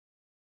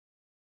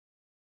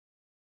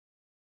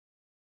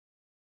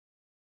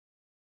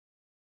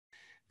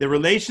the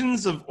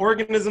relations of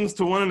organisms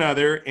to one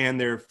another and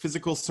their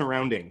physical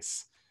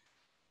surroundings.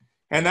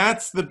 And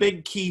that's the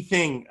big key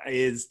thing,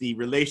 is the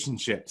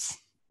relationships.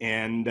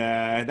 And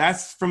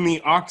that's from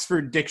the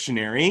Oxford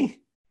Dictionary.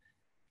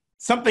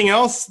 Something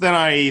else that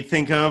I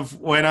think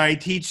of when I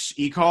teach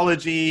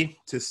ecology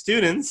to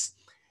students,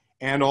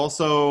 and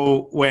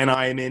also when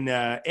I'm in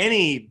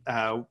any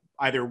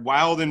either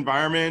wild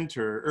environment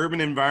or urban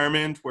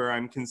environment where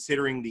I'm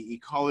considering the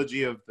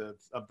ecology of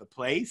the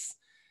place,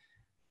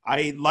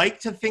 I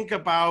like to think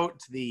about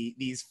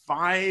these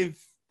 5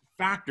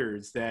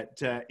 factors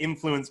that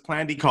influence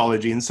plant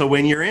ecology. And so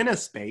when you're in a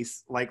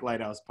space like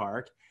Lighthouse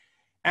Park,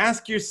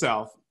 ask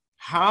yourself,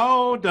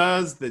 how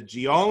does the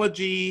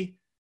geology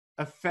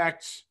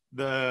affect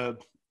the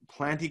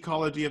plant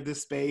ecology of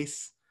this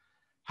space?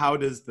 How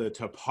does the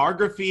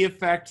topography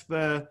affect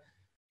the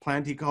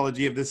plant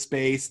ecology of this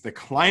space? The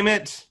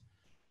climate,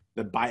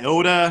 the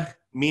biota,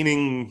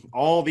 meaning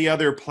all the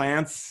other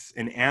plants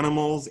and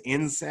animals,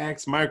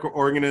 insects,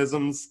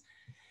 microorganisms.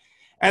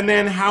 And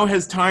then how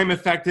has time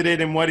affected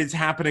it, and what is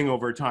happening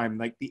over time,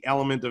 like the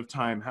element of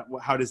time?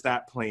 How does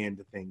that play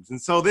into things?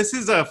 And so this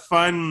is a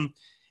fun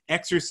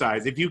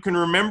exercise. If you can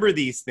remember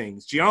these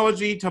things,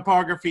 geology,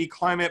 topography,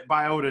 climate,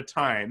 biota,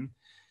 time,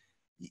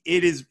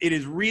 it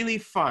is really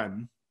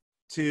fun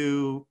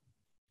to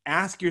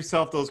ask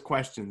yourself those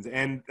questions.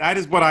 And that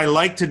is what I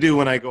like to do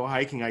when I go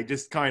hiking. I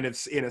just kind of,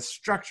 in a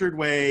structured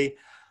way,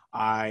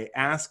 I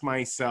ask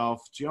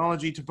myself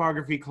geology,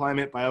 topography,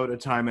 climate, biota,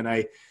 time,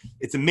 and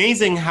it's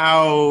amazing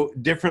how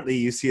differently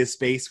you see a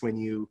space when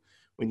you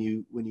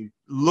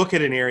look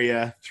at an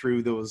area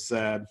through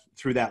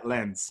through that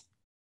lens.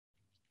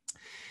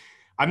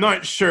 I'm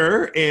not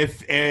sure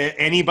if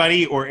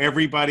anybody or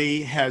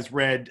everybody has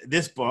read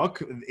this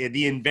book,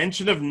 The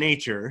Invention of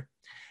Nature,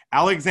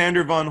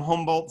 Alexander von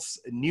Humboldt's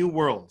New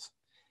World.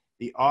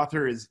 The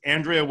author is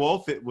Andrea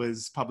Wolf. It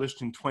was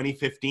published in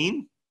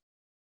 2015.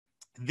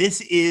 This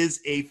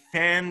is a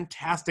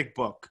fantastic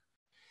book.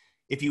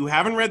 If you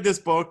haven't read this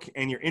book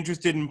and you're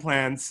interested in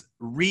plants,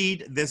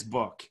 read this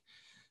book.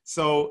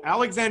 So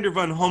Alexander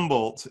von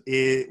Humboldt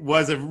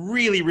was a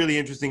really, really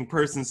interesting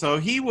person. So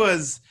he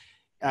was,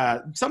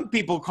 some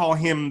people call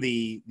him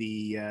the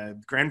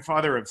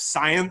grandfather of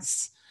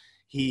science.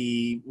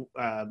 He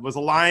was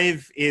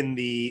alive in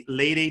the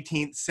late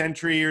 18th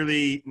century,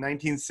 early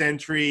 19th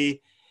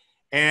century.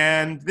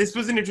 And this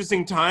was an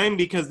interesting time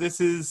because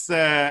this is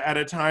at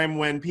a time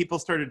when people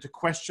started to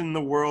question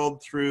the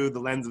world through the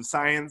lens of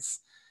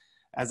science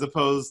as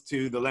opposed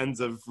to the lens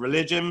of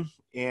religion.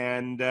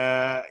 And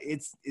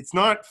it's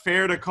not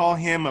fair to call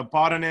him a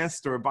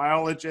botanist or a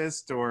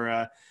biologist or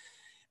a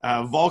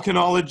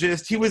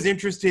volcanologist. He was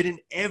interested in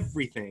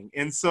everything.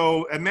 And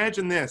so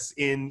imagine this,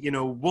 in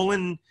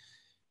woolen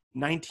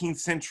 19th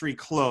century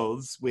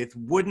clothes with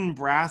wooden,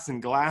 brass,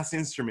 and glass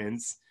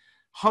instruments,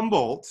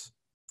 Humboldt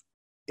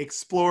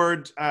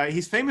explored,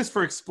 he's famous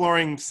for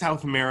exploring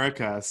South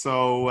America.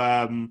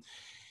 So,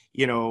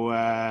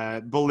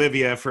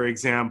 Bolivia, for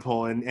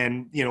example,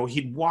 and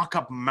he'd walk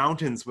up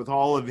mountains with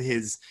all of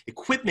his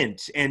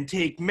equipment and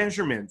take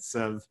measurements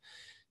of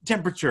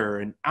temperature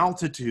and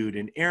altitude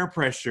and air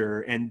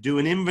pressure and do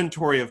an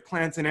inventory of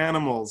plants and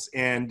animals.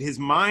 And his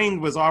mind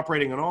was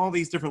operating on all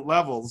these different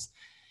levels.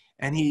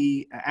 And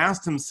he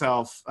asked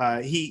himself,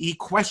 he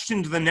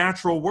questioned the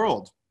natural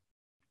world.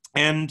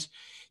 And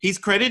he's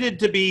credited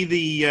to be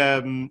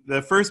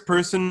the first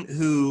person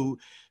who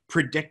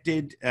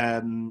predicted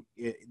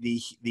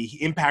the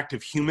impact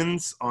of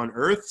humans on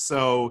Earth.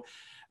 So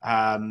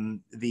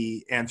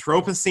the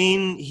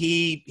Anthropocene,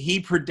 he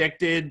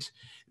predicted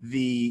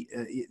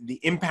the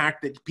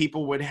impact that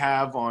people would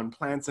have on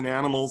plants and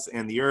animals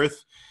and the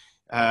Earth.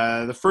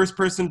 The first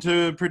person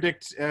to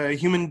predict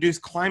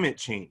human-induced climate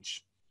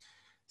change.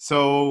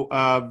 So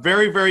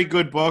very, very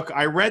good book.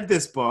 I read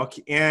this book,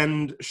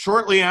 and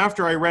shortly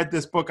after I read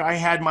this book, I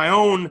had my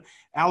own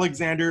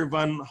Alexander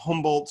von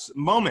Humboldt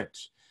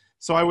moment.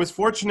 So I was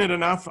fortunate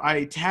enough,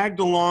 I tagged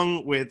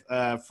along with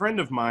a friend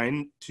of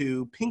mine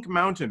to Pink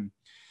Mountain.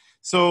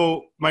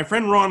 So my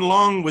friend Ron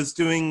Long was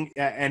doing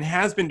and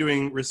has been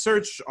doing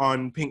research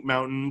on Pink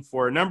Mountain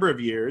for a number of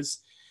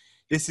years.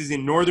 This is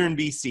in northern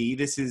BC.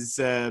 This is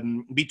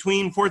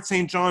between Fort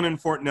St. John and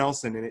Fort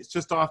Nelson, and it's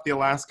just off the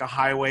Alaska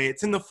Highway.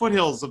 It's in the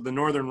foothills of the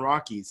Northern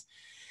Rockies.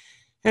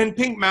 And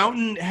Pink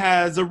Mountain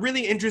has a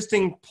really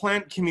interesting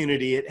plant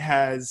community. It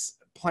has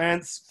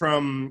plants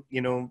from,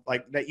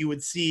 like that you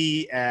would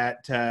see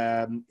at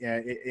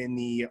in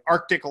the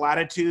Arctic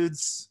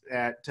latitudes,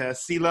 at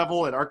sea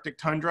level, at Arctic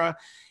tundra,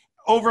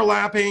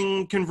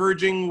 overlapping,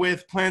 converging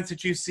with plants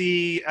that you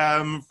see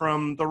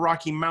from the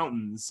Rocky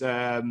Mountains.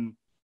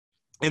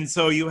 And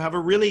so you have a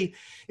really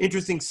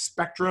interesting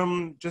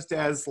spectrum, just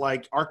as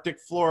like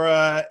Arctic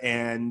flora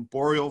and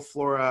boreal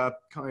flora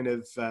kind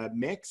of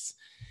mix.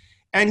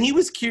 And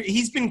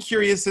he's been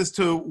curious as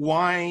to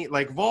why,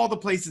 like of all the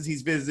places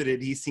he's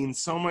visited, he's seen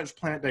so much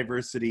plant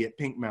diversity at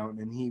Pink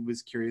Mountain, and he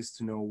was curious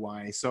to know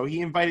why. So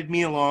he invited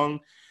me along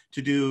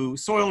to do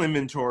soil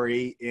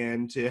inventory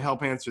and to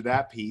help answer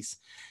that piece.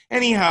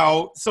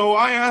 Anyhow, so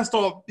I asked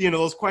all,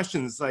 those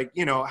questions like,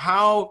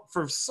 how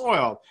for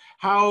soil,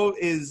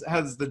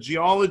 has the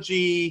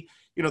geology,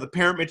 the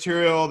parent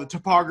material, the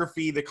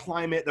topography, the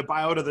climate, the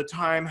biota of the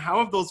time, how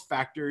have those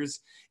factors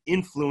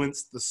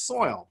influenced the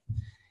soil?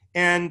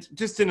 And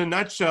just in a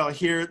nutshell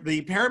here,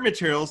 the parent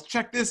materials,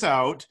 check this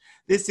out.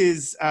 This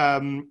is,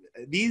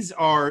 these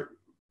are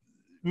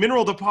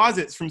mineral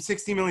deposits from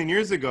 60 million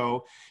years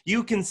ago.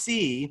 You can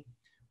see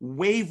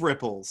wave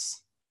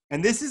ripples.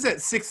 And this is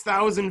at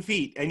 6,000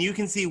 feet. And you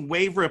can see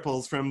wave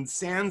ripples from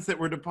sands that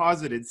were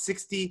deposited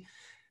 60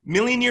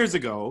 million years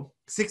ago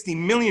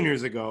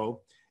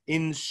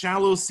in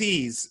shallow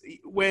seas,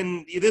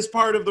 when this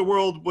part of the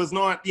world was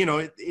not,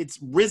 it's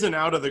risen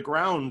out of the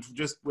ground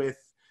just with,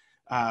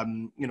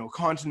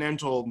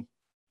 continental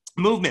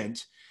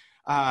movement.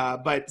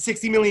 But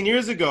 60 million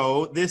years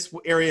ago, this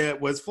area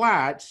was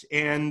flat,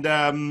 and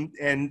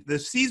the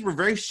seas were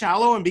very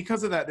shallow, and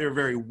because of that, they were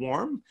very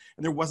warm,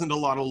 and there wasn't a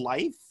lot of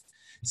life.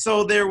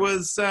 So there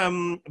was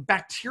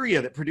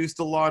bacteria that produced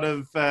a lot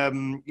of,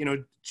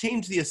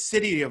 changed the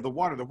acidity of the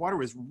water. The water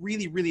was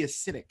really, really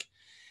acidic.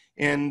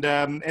 And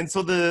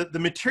so the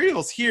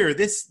materials here,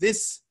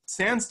 this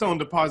sandstone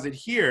deposit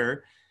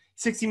here,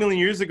 60 million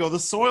years ago, the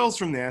soils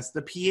from this,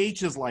 the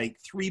pH is like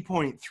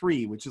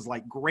 3.3, which is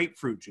like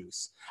grapefruit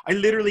juice. I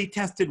literally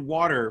tested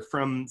water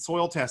from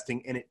soil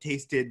testing, and it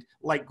tasted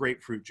like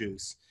grapefruit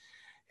juice.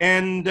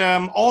 And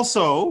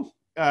also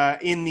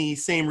in the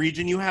same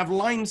region, you have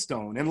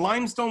limestone. And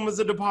limestone was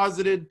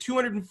deposited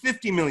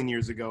 250 million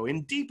years ago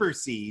in deeper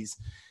seas,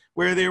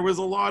 where there was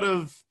a lot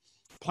of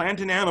plant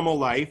and animal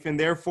life, and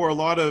therefore a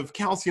lot of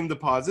calcium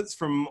deposits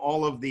from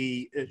all of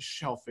the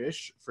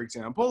shellfish, for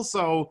example.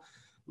 So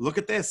look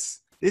at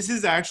this. This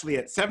is actually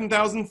at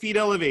 7,000 feet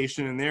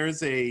elevation, and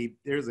there's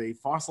a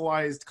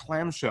fossilized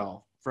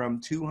clamshell from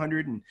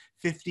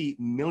 250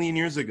 million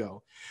years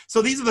ago.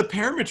 So these are the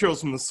parent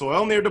materials from the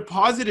soil, and they're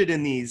deposited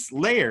in these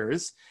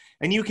layers.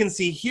 And you can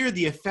see here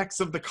the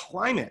effects of the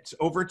climate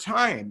over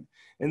time.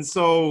 And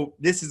so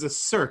this is a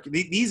cirque.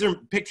 These are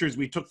pictures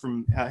we took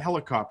from a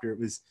helicopter. It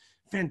was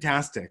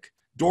fantastic.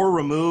 Door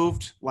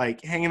removed,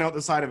 like hanging out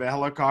the side of a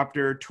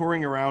helicopter,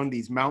 touring around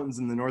these mountains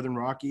in the Northern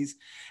Rockies.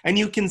 And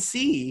you can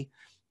see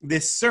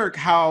this cirque,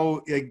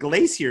 how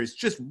glaciers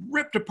just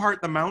ripped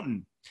apart the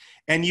mountain.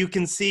 And you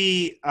can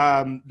see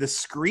the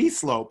scree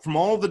slope from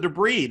all the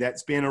debris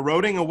that's been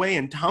eroding away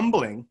and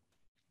tumbling.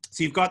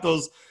 So you've got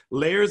those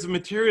layers of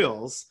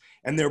materials,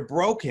 and they're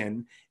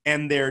broken,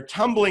 and they're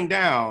tumbling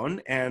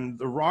down, and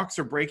the rocks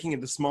are breaking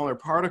into smaller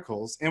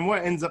particles. And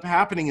what ends up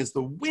happening is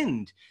the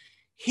wind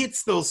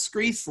hits those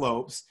scree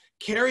slopes,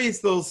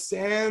 carries those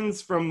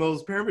sands from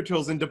those parent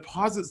materials, and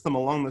deposits them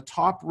along the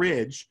top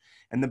ridge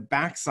and the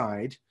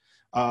backside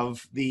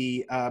of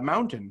the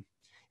mountain.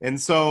 And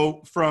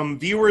so from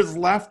viewers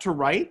left to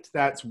right,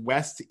 that's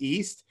west to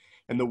east,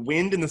 and the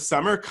wind in the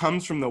summer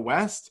comes from the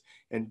west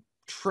and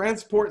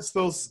transports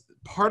those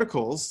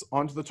particles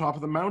onto the top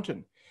of the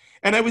mountain.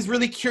 And I was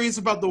really curious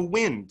about the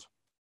wind.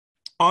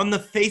 On the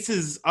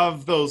faces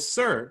of those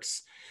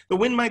cirques, the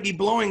wind might be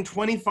blowing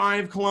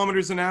 25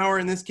 kilometers an hour,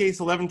 in this case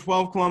 11,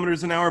 12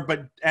 kilometers an hour,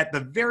 but at the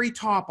very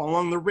top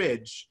along the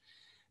ridge,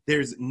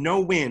 there's no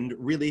wind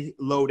really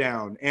low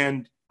down.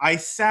 And I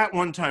sat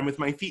one time with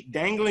my feet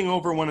dangling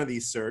over one of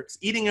these cirques,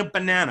 eating a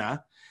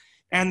banana,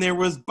 and there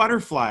was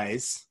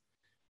butterflies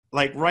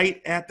like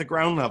right at the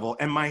ground level,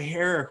 and my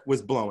hair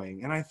was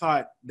blowing. And I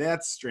thought,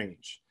 that's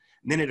strange.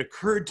 And then it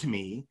occurred to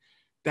me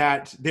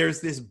that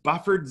there's this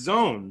buffered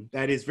zone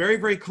that is very,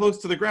 very close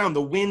to the ground.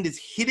 The wind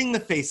is hitting the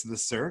face of the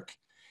cirque.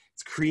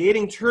 It's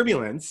creating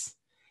turbulence.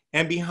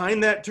 And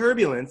behind that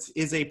turbulence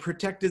is a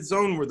protected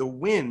zone where the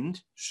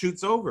wind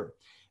shoots over.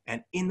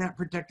 And in that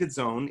protected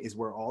zone is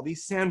where all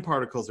these sand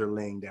particles are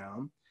laying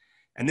down.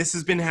 And this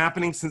has been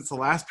happening since the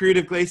last period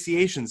of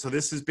glaciation. So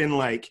this has been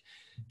like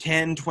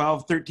 10,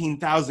 12,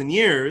 13,000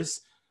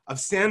 years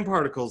of sand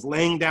particles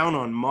laying down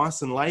on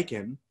moss and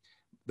lichen.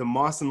 The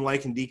moss and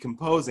lichen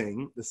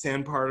decomposing, the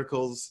sand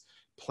particles,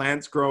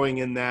 plants growing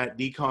in that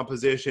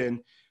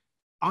decomposition.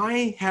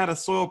 I had a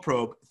soil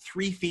probe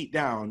 3 feet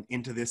down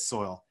into this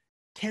soil,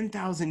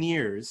 10,000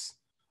 years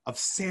of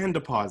sand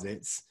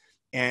deposits,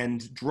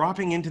 and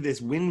dropping into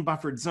this wind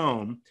buffered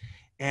zone,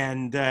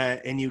 and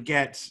you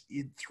get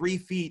 3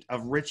 feet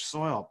of rich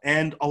soil.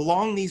 And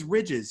along these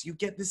ridges, you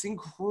get this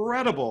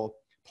incredible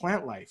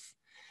plant life.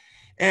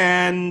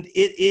 And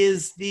it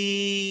is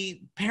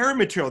the parent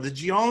material, the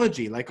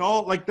geology, like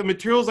the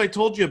materials I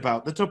told you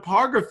about, the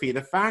topography,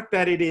 the fact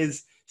that it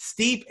is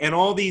steep and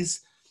all these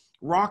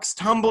rocks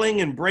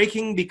tumbling and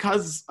breaking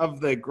because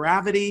of the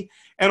gravity,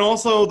 and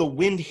also the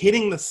wind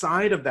hitting the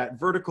side of that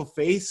vertical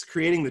face,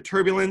 creating the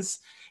turbulence,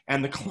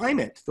 and the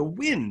climate, the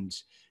wind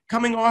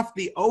coming off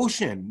the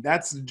ocean.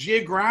 That's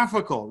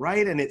geographical,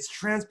 right? And it's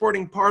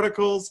transporting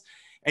particles,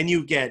 and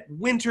you get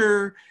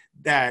winter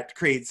that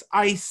creates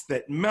ice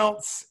that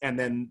melts, and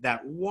then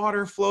that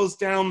water flows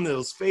down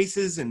those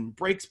faces and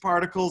breaks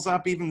particles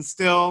up even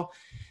still.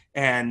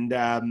 And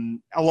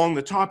along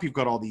the top, you've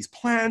got all these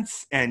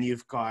plants, and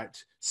you've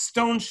got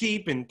stone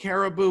sheep and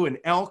caribou and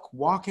elk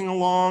walking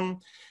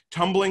along,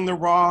 tumbling the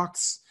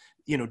rocks,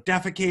 you know,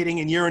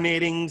 defecating and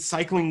urinating,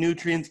 cycling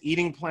nutrients,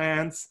 eating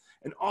plants,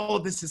 and all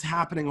of this is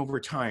happening over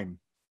time.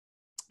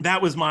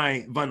 That was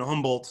my von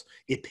Humboldt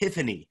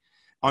epiphany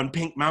on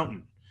Pink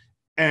Mountain.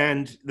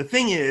 And the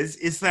thing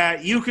is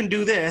that you can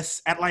do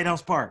this at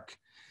Lighthouse Park.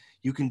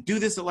 You can do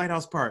this at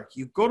Lighthouse Park.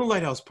 You go to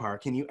Lighthouse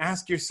Park and you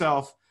ask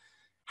yourself,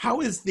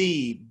 how is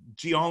the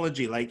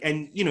geology like?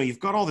 And, you know, you've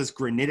got all this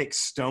granitic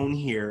stone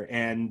here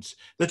and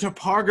the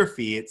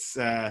topography. It's,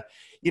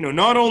 you know,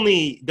 not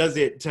only does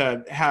it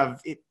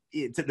have,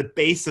 it's at the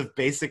base of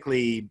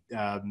basically,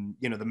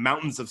 you know, the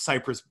mountains of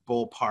Cypress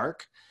Bowl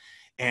Park.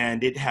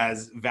 And it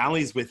has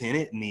valleys within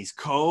it and these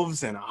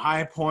coves and a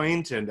high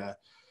point and a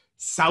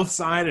south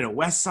side and a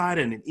west side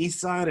and an east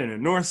side and a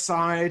north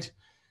side.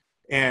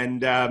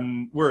 And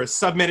we're a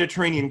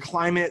sub-Mediterranean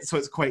climate, so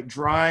it's quite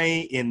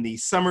dry in the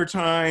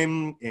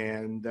summertime.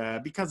 And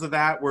because of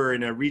that, we're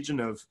in a region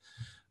of,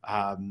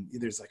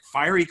 there's like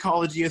fire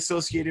ecology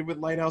associated with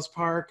Lighthouse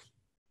Park.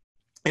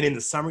 And in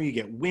the summer, you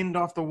get wind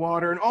off the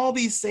water and all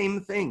these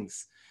same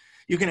things.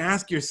 You can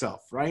ask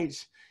yourself, right?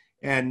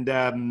 And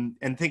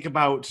think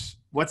about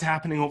what's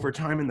happening over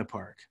time in the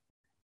park.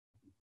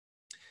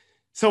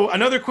 So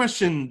another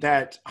question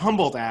that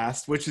Humboldt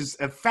asked, which is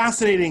a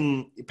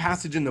fascinating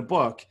passage in the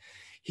book,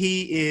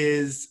 he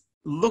is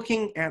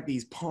looking at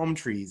these palm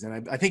trees,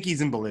 and I think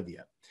he's in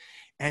Bolivia,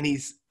 and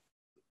he's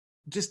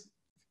just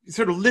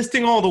sort of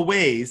listing all the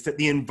ways that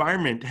the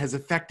environment has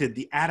affected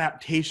the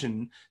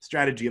adaptation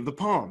strategy of the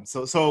palm.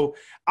 So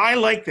I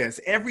like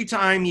this. Every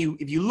time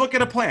if you look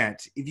at a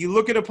plant,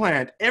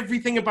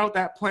 everything about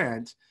that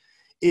plant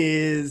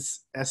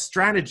is a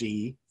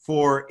strategy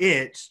for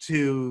it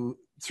to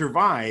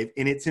survive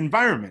in its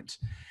environment.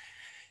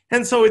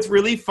 And so it's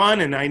really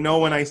fun. And I know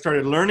when I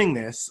started learning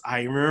this,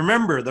 I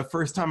remember the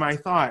first time I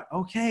thought,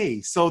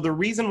 okay, so the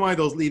reason why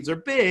those leaves are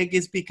big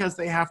is because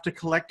they have to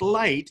collect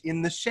light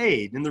in the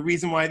shade. And the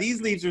reason why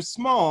these leaves are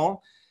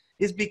small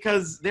is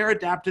because they're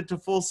adapted to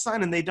full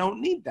sun and they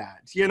don't need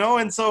that, you know?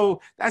 And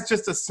so that's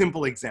just a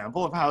simple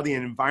example of how the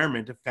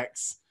environment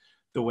affects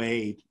the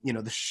way, you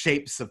know, the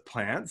shapes of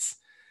plants.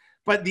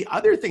 But the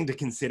other thing to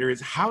consider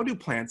is how do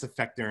plants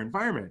affect their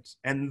environment?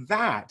 And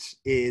that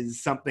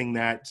is something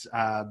that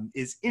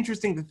is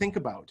interesting to think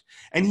about.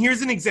 And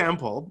here's an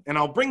example, and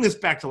I'll bring this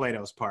back to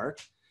Lighthouse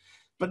Park,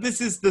 but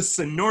this is the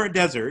Sonora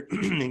Desert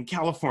in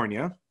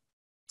California,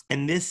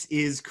 and this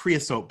is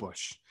creosote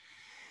bush.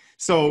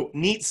 So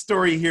neat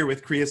story here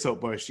with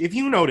creosote bush. If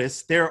you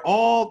notice, there's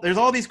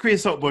all these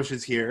creosote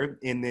bushes here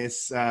in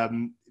this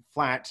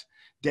flat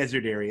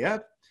desert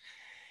area.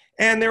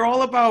 And they're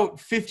all about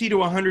 50 to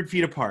 100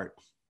 feet apart.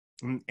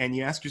 And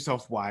you ask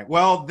yourself why?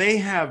 Well, they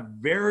have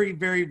very,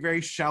 very, very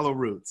shallow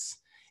roots.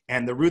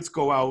 And the roots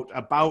go out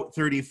about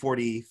 30,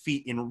 40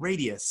 feet in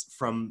radius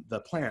from the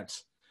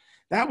plant.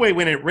 That way,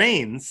 when it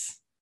rains,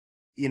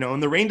 you know,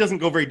 and the rain doesn't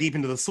go very deep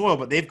into the soil,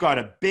 but they've got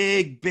a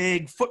big,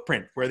 big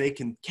footprint where they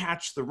can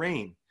catch the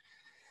rain.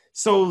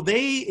 So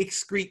they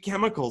excrete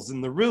chemicals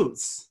in the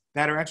roots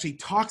that are actually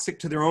toxic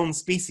to their own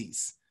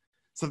species.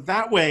 So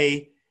that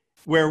way,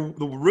 where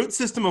the root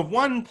system of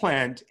one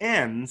plant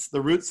ends, the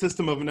root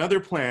system of another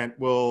plant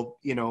will,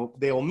 you know,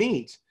 they'll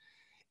meet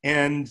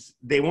and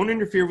they won't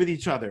interfere with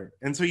each other.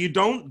 And so you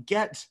don't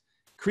get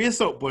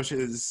creosote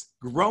bushes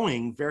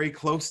growing very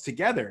close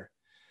together,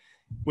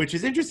 which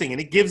is interesting.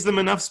 And it gives them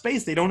enough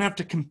space. They don't have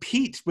to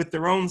compete with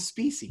their own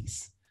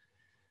species.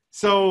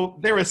 So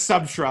they're a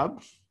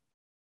subshrub,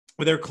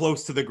 where they're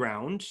close to the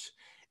ground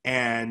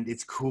and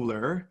it's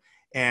cooler.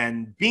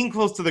 And being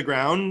close to the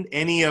ground,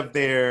 any of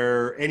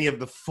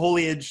the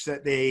foliage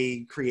that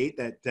they create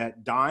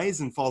that dies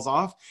and falls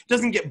off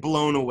doesn't get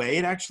blown away.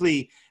 It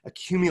actually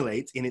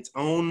accumulates in its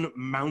own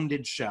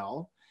mounded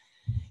shell.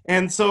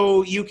 And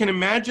so you can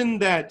imagine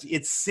that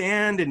it's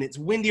sand and it's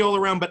windy all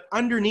around, but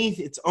underneath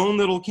its own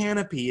little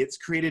canopy, it's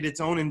created its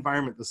own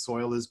environment. The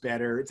soil is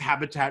better. It's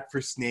habitat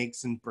for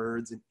snakes and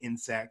birds and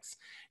insects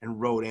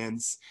and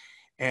rodents.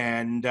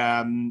 And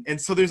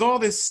so there's all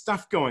this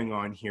stuff going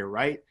on here,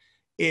 right?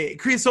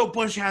 Creosote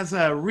bush has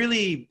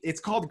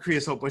it's called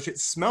creosote bush. It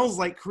smells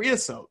like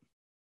creosote.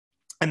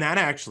 And that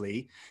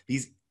actually,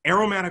 these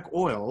aromatic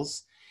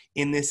oils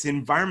in this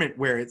environment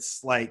where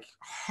it's like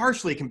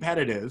harshly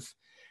competitive,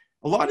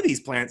 a lot of these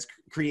plants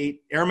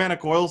create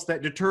aromatic oils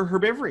that deter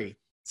herbivory.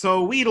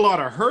 So we eat a lot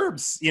of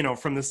herbs, you know,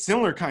 from the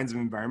similar kinds of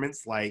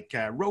environments like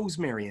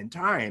rosemary and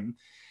thyme.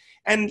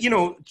 And, you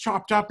know,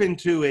 chopped up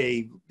into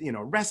a, you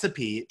know,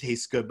 recipe, it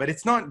tastes good, but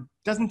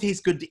doesn't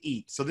taste good to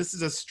eat. So this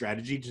is a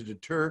strategy to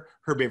deter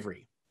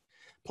herbivory.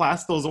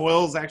 Plus, those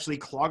oils actually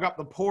clog up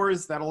the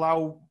pores that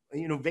allow,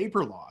 you know,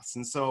 vapor loss.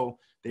 And so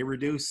they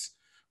reduce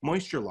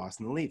moisture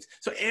loss in the leaves.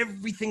 So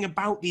everything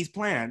about these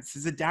plants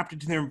is adapted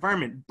to their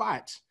environment.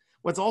 But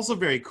what's also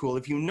very cool,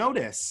 if you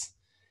notice,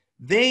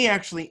 they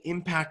actually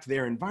impact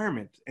their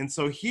environment. And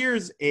so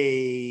here's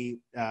a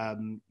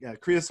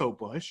creosote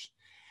bush.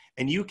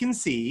 And you can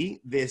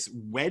see this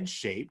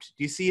wedge-shaped,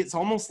 do you see it's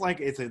almost like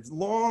it's a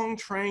long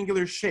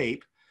triangular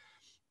shape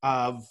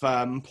of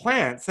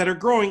plants that are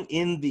growing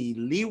in the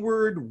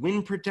leeward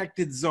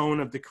wind-protected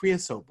zone of the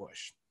creosote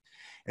bush.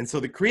 And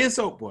so the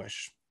creosote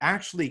bush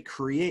actually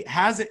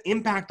has an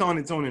impact on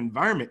its own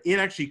environment. It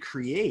actually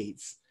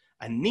creates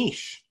a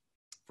niche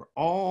for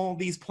all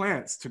these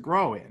plants to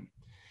grow in.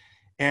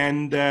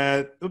 And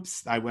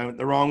oops, I went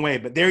the wrong way,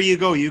 but there you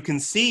go. You can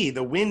see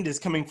the wind is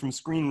coming from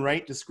screen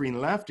right to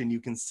screen left, and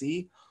you can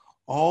see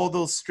all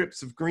those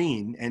strips of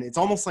green, and it's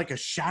almost like a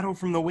shadow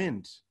from the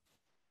wind.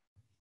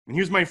 And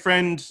here's my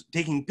friend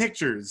taking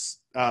pictures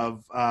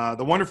of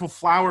the wonderful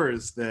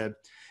flowers, the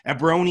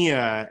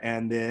Abronia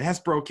and the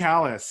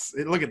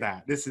Hesperocalyx. Look at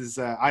that. This is,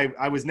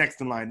 I was next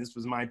in line. This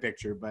was my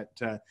picture, but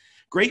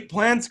great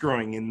plants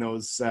growing in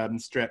those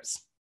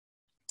strips.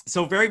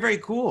 So very, very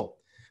cool.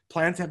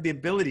 Plants have the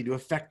ability to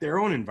affect their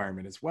own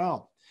environment as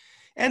well.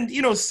 And,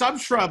 you know,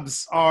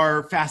 subshrubs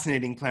are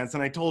fascinating plants.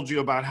 And I told you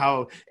about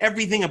how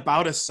everything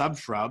about a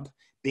subshrub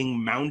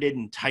being mounded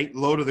and tight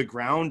low to the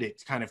ground,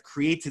 it kind of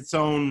creates its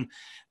own,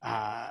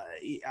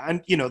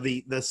 and you know,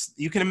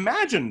 you can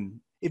imagine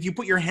if you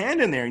put your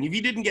hand in there and if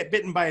you didn't get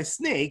bitten by a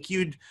snake,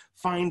 you'd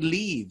find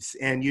leaves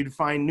and you'd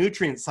find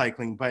nutrient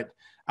cycling. But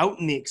out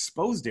in the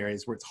exposed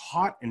areas where it's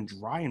hot and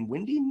dry and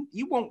windy,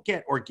 you won't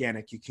get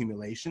organic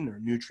accumulation or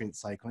nutrient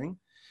cycling.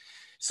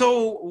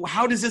 So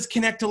how does this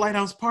connect to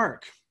Lighthouse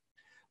Park?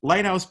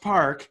 Lighthouse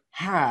Park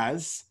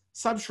has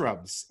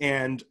subshrubs,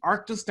 and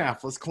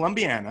Arctostaphylos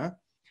columbiana,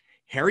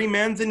 hairy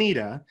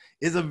manzanita,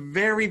 is a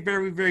very,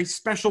 very, very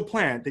special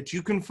plant that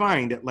you can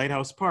find at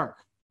Lighthouse Park.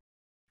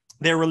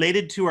 They're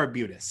related to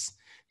arbutus.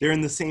 They're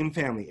in the same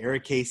family,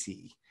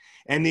 Ericaceae.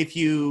 And if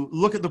you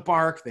look at the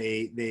bark,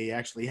 they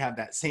actually have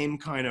that same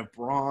kind of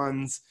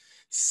bronze,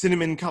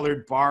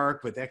 cinnamon-colored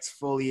bark with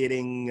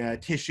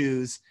exfoliating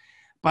tissues.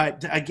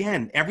 But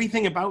again,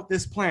 everything about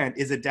this plant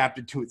is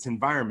adapted to its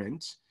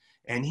environment.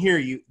 And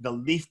here, the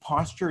leaf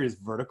posture is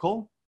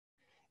vertical.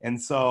 And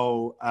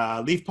so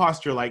leaf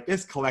posture like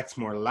this collects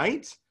more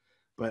light,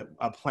 but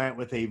a plant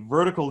with a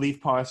vertical leaf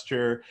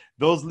posture,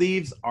 those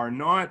leaves are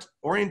not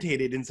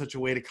orientated in such a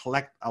way to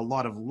collect a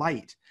lot of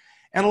light.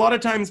 And a lot of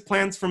times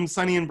plants from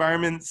sunny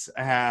environments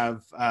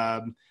have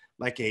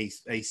like a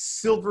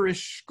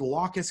silverish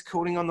glaucous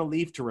coating on the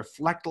leaf to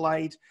reflect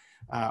light.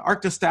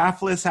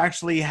 Arctostaphylos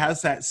actually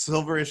has that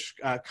silverish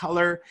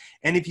color.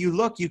 And if you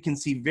look, you can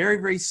see very,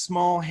 very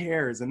small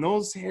hairs, and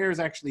those hairs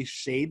actually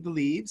shade the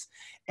leaves.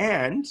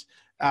 And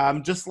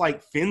just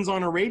like fins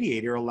on a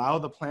radiator, allow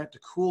the plant to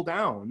cool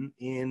down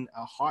in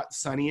a hot,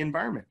 sunny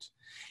environment.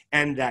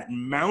 And that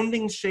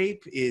mounding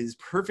shape is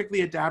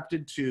perfectly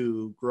adapted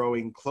to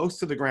growing close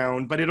to the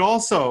ground, but it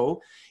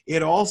also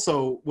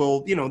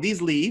will, you know,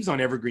 these leaves on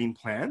evergreen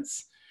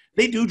plants,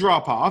 they do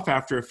drop off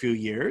after a few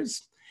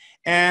years,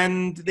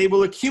 and they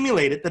will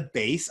accumulate at the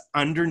base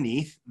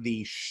underneath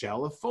the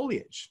shell of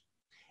foliage.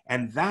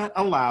 And that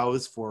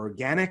allows for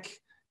organic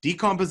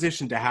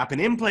decomposition to happen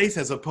in place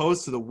as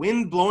opposed to the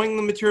wind blowing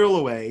the material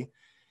away.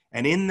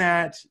 And in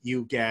that,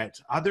 you get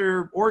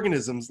other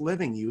organisms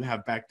living. You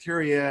have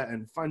bacteria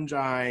and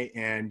fungi,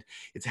 and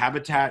it's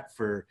habitat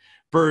for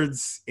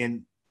birds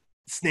and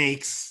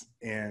snakes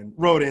and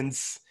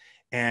rodents.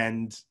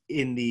 And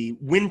in the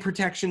wind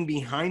protection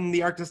behind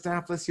the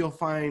Arctostaphylos, you'll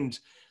find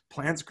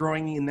plants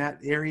growing in that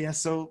area.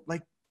 So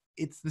like,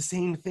 it's the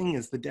same thing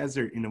as the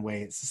desert in a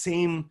way. It's the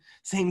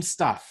same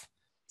stuff.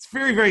 It's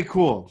very, very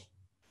cool.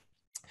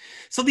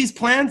 So these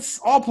plants,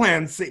 all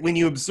plants, when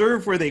you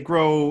observe where they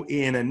grow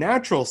in a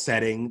natural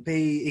setting,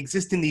 they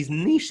exist in these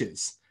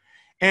niches.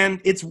 And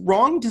it's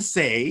wrong to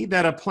say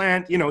that a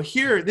plant, you know,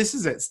 here, this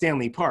is at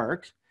Stanley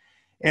Park,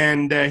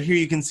 and here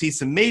you can see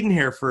some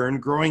maidenhair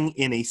fern growing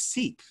in a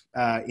seep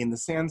in the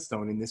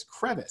sandstone in this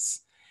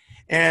crevice.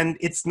 And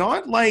it's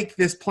not like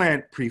this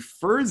plant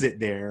prefers it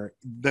there.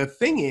 The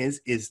thing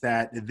is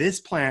that this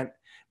plant,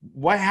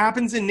 what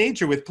happens in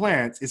nature with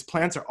plants is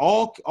plants are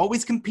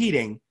always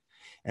competing.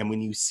 And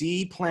when you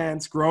see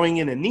plants growing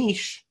in a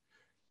niche,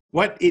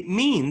 what it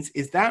means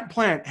is that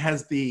plant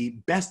has the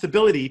best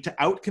ability to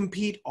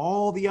outcompete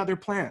all the other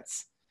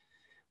plants.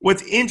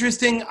 What's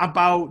interesting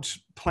about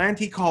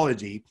plant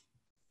ecology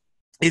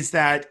is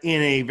that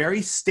in a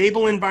very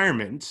stable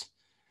environment,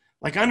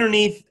 like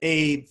underneath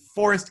a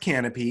forest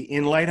canopy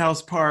in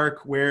Lighthouse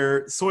Park,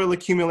 where soil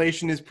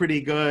accumulation is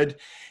pretty good,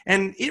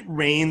 and it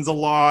rains a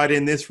lot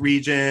in this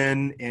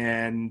region,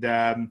 and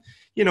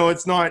you know,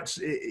 it's not,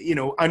 you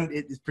know,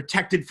 it's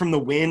protected from the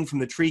wind, from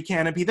the tree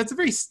canopy. That's a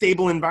very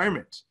stable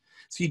environment.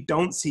 So you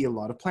don't see a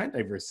lot of plant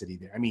diversity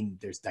there. I mean,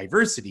 there's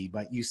diversity,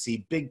 but you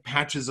see big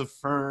patches of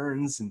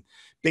ferns and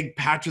big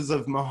patches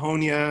of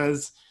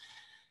mahonias.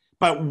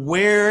 But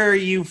where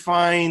you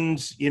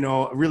find, you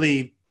know,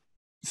 really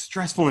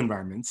stressful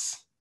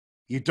environments,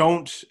 you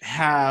don't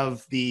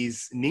have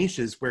these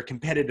niches where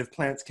competitive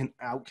plants can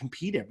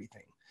outcompete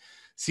everything.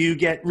 So you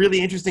get really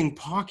interesting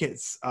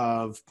pockets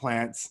of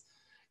plants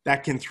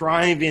that can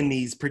thrive in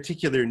these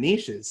particular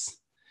niches.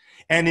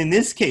 And in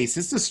this case,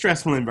 this is a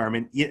stressful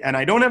environment. And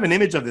I don't have an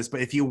image of this, but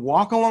if you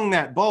walk along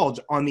that bulge,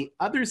 on the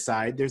other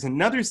side, there's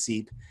another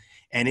seep,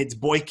 and it's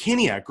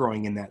Boykinia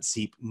growing in that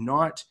seep,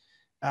 not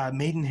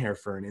maidenhair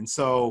fern. And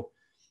so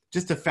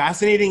just a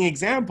fascinating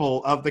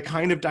example of the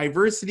kind of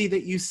diversity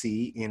that you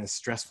see in a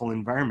stressful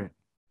environment.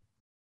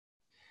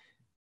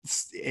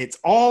 It's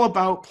all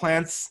about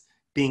plants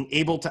being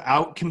able to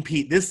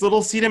outcompete. This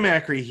little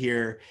Cetamacree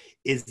here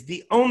is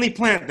the only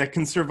plant that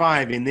can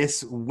survive in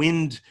this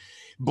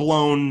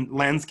wind-blown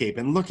landscape.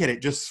 And look at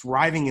it just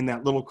thriving in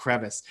that little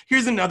crevice.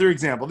 Here's another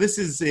example. This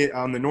is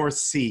on the North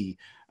Sea.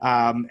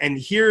 And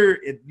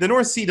here, the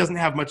North Sea doesn't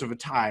have much of a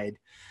tide,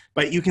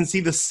 but you can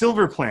see the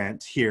silver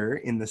plant here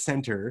in the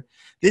center.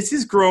 This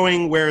is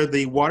growing where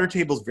the water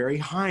table is very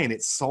high and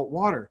it's salt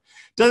water.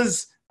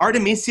 Does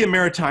Artemisia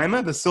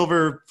maritima, the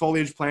silver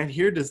foliage plant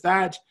here, does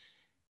that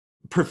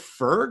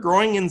prefer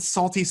growing in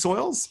salty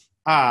soils?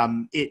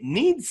 It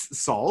needs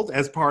salt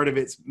as part of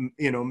its,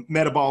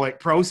 metabolic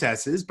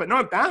processes, but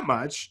not that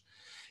much.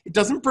 It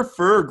doesn't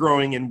prefer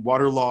growing in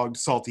waterlogged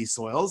salty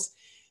soils.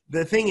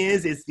 The thing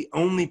is, it's the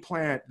only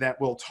plant that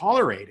will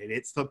tolerate it.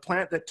 It's the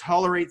plant that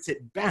tolerates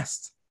it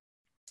best.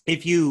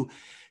 If you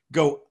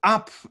go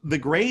up the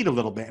grade a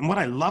little bit, and what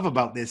I love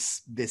about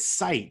this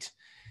site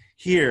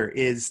here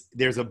is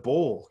there's a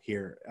bowl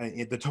here.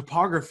 The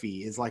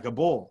topography is like a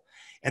bowl,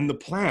 and the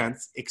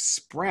plants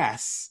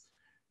express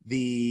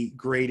the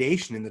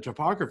gradation in the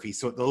topography.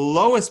 So at the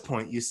lowest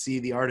point, you see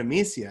the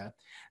Artemisia,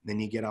 then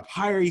you get up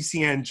higher, you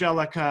see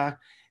Angelica,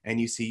 and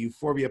you see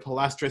Euphorbia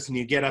palustris, and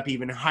you get up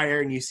even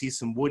higher and you see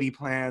some woody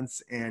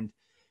plants. And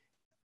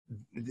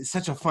it's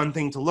such a fun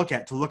thing to look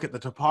at the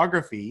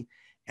topography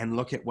and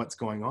look at what's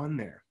going on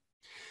there.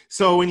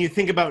 So when you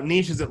think about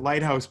niches at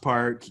Lighthouse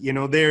Park,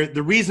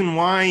 the reason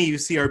why you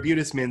see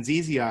Arbutus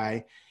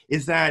menziesii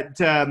is that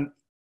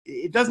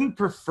it doesn't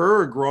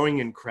prefer growing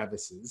in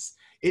crevices.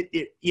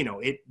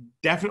 It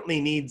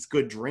definitely needs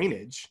good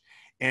drainage,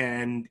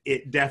 and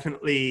it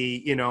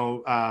definitely,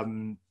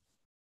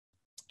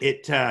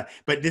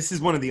 but this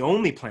is one of the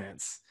only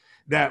plants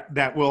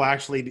that will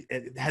actually,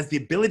 has the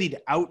ability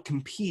to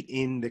outcompete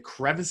in the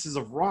crevices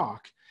of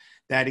rock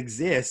that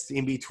exist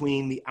in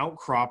between the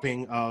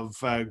outcropping of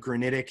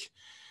granitic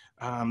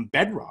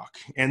bedrock.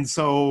 And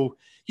so,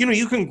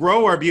 you can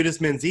grow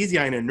Arbutus menziesii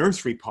in a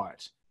nursery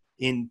pot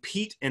in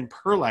peat and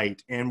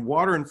perlite and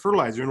water and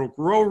fertilizer, and it'll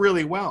grow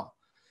really well.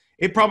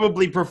 It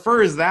probably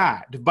prefers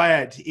that,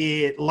 but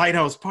at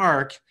Lighthouse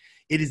Park,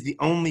 it is the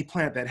only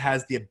plant that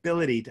has the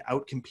ability to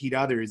outcompete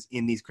others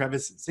in these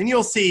crevices. And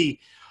you'll see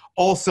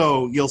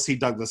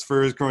Douglas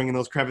firs growing in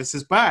those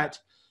crevices, but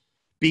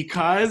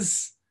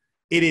because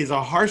it is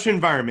a harsh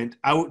environment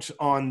out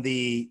on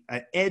the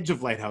edge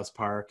of Lighthouse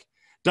Park,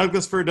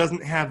 Douglas fir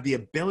doesn't have the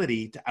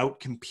ability to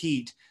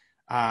outcompete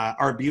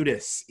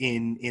Arbutus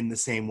in the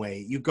same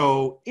way. You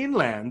go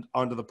inland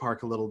onto the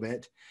park a little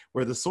bit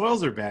where the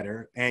soils are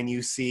better, and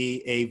you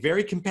see a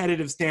very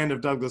competitive stand of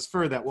Douglas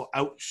fir that will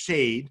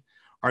outshade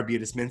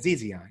Arbutus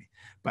menziesii.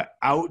 But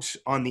out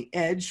on the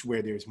edge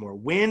where there's more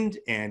wind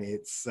and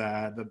it's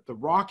the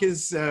rock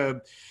is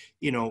out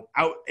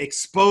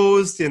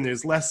exposed and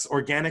there's less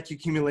organic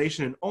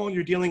accumulation, and all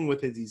you're dealing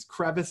with is these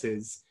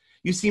crevices,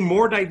 you see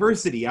more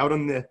diversity out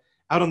on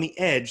the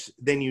edge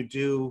than you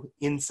do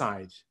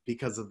inside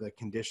because of the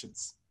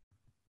conditions.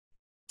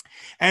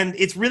 And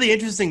it's really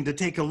interesting to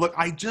take a look.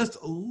 I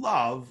just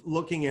love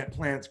looking at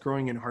plants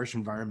growing in harsh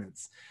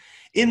environments.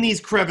 In these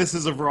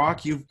crevices of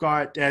rock, you've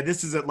got,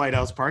 this is at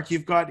Lighthouse Park,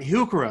 you've got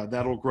heuchera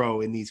that'll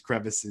grow in these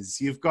crevices.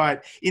 You've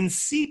got, in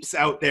seeps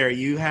out there,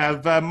 you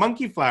have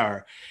monkey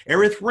flower,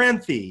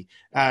 erythranthe,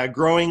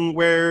 growing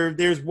where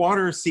there's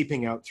water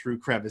seeping out through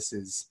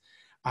crevices.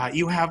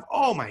 You have,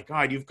 oh my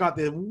God, you've got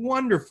the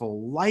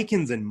wonderful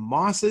lichens and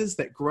mosses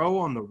that grow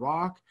on the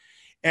rock.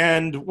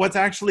 And what's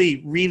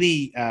actually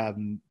really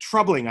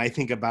troubling, I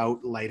think,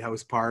 about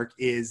Lighthouse Park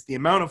is the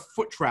amount of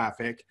foot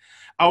traffic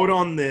out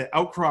on the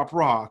outcrop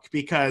rock,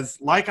 because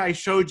like I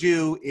showed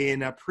you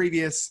in a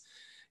previous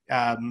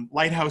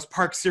Lighthouse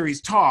Park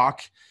series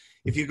talk,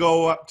 if you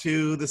go up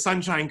to the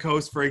Sunshine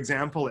Coast, for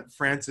example, at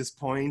Francis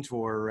Point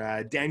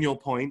or Daniel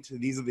Point,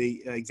 these are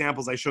the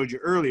examples I showed you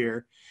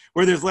earlier,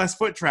 where there's less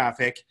foot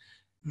traffic,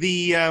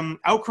 the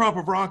outcrop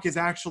of rock is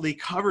actually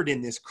covered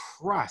in this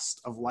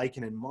crust of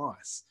lichen and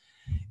moss.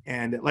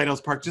 And at Lighthouse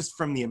Park, just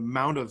from the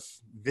amount of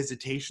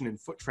visitation and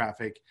foot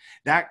traffic,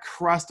 that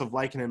crust of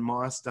lichen and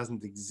moss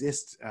doesn't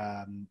exist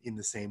in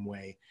the same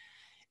way.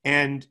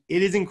 And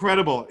it is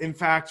incredible. In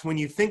fact, when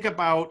you think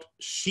about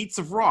sheets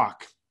of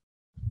rock,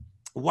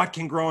 what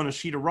can grow on a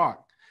sheet of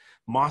rock?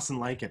 Moss and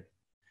lichen.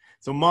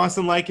 So moss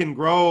and lichen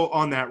grow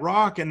on that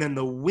rock, and then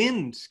the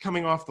wind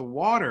coming off the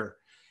water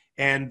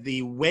and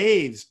the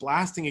waves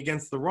blasting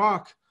against the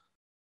rock,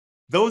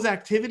 those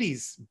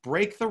activities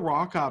break the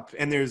rock up,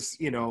 and there's,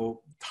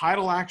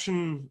 tidal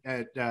action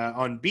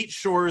on beach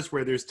shores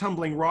where there's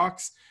tumbling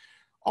rocks.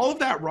 All of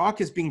that rock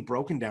is being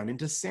broken down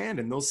into sand,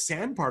 and those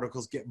sand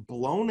particles get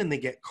blown and they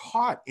get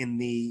caught in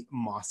the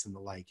moss and the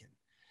lichen.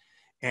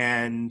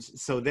 And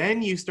so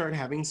then you start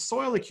having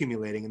soil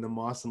accumulating, and the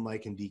moss and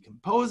lichen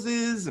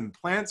decomposes, and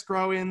plants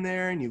grow in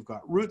there, and you've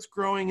got roots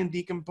growing and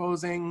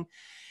decomposing.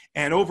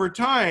 And over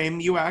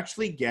time, you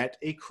actually get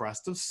a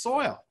crust of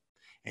soil,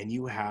 and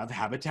you have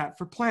habitat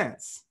for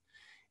plants.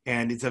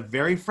 And it's a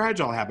very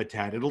fragile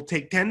habitat. It'll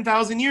take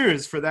 10,000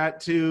 years for that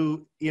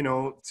to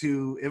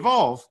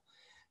evolve.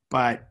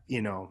 But,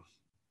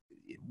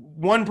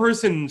 one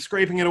person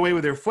scraping it away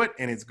with their foot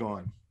and it's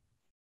gone.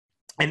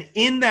 And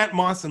in that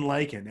moss and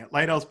lichen at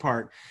Lighthouse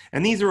Park,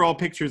 and these are all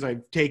pictures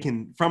I've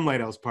taken from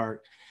Lighthouse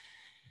Park,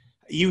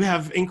 you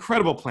have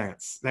incredible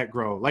plants that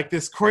grow, like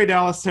this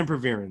Corydalis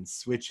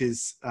sempervirens, which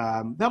is,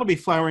 that'll be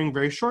flowering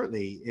very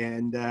shortly.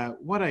 And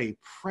what a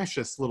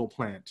precious little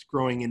plant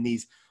growing in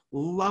these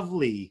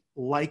lovely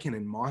lichen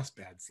and moss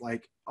beds.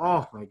 Like,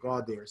 oh my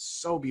God, they are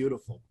so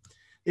beautiful.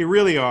 They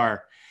really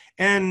are.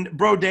 And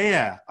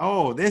Brodea,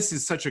 oh, this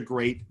is such a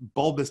great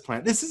bulbous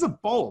plant. This is a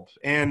bulb.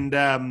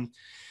 And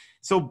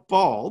so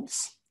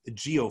bulbs,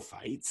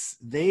 geophytes,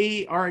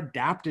 they are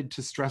adapted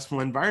to stressful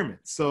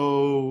environments.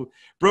 So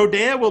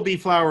Brodea will be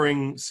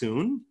flowering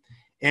soon.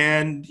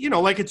 And,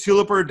 like a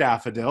tulip or a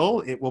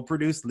daffodil, it will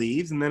produce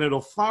leaves and then it'll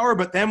flower.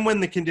 But then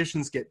when the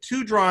conditions get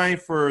too dry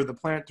for the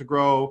plant to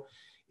grow,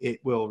 it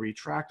will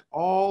retract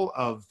all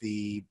of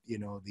the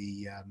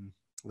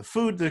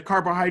food, the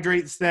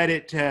carbohydrates that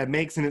it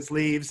makes in its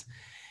leaves,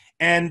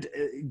 and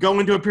go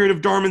into a period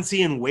of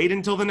dormancy and wait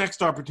until the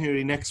next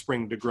opportunity next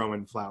spring to grow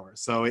and flower.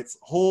 So its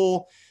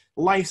whole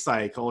life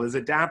cycle is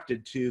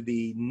adapted to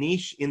the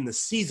niche in the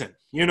season,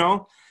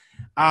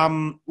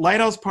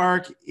 Lighthouse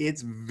Park,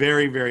 it's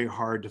very, very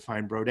hard to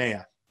find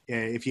Brodea.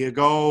 If you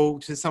go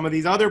to some of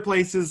these other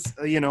places,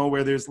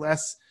 where there's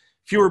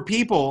fewer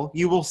people,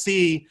 you will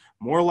see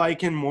more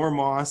lichen, more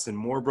moss, and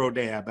more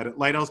Brodea. But at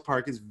Lighthouse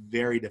Park is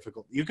very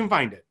difficult. You can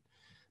find it,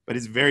 but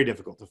it's very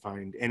difficult to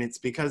find. And it's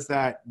because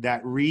that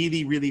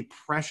really, really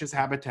precious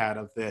habitat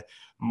of the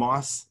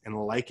moss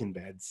and lichen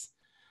beds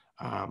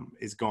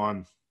is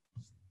gone.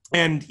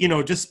 And,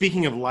 just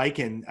speaking of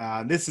lichen,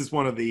 this is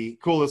one of the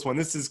coolest one.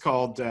 This is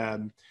called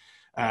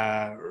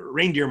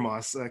reindeer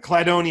moss,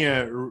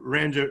 Cladonia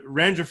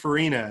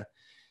rangiferina.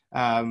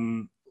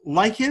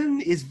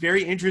 Lichen is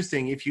very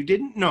interesting. If you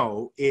didn't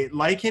know,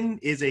 lichen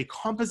is a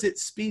composite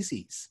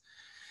species.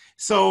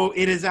 So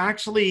it is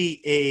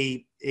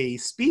actually a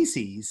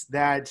species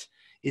that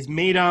is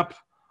made up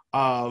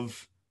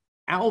of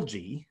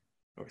algae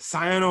or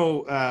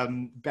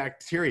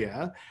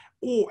cyanobacteria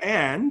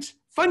and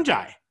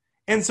fungi.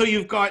 And so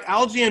you've got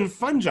algae and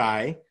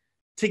fungi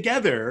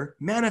together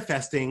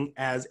manifesting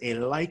as a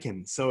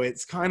lichen. So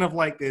it's kind of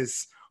like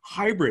this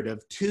hybrid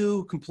of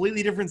two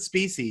completely different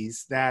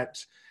species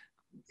that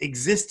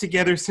exist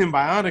together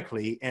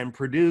symbiotically and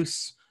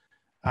produce,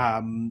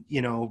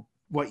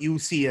 what you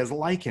see as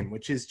lichen,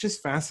 which is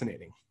just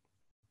fascinating.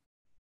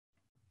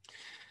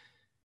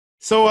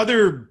 So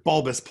other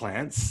bulbous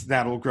plants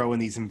that will grow in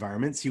these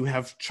environments, you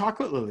have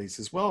chocolate lilies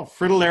as well,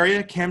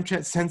 Fritillaria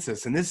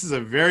kamchatsensis, and this is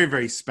a very,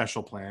 very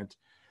special plant.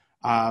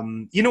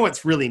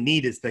 What's really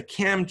neat is the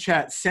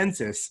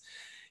kamchatsensis.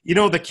 The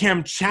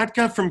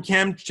Kamchatka from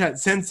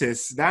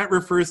Kamchatsensis, that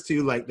refers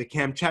to like the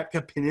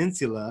Kamchatka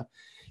Peninsula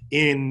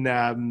in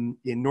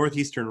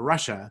northeastern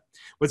Russia.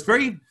 What's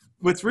really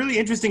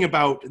interesting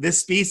about this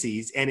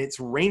species and its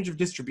range of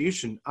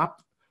distribution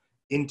up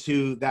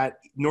into that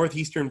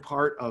northeastern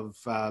part of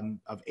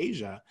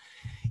Asia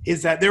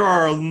is that there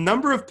are a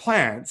number of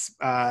plants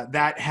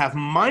that have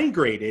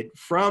migrated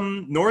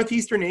from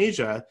northeastern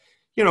Asia.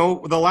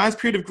 The last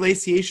period of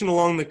glaciation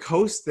along the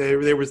coast,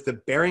 there was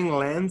the Bering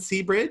Land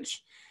Sea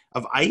Bridge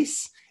of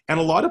ice,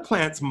 and a lot of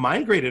plants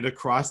migrated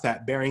across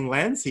that Bering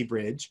Land Sea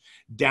Bridge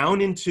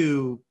down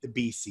into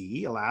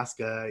BC,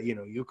 Alaska,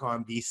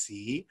 Yukon,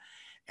 BC,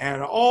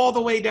 and all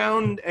the way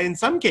down, in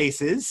some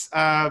cases,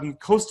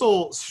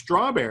 coastal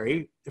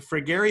strawberry,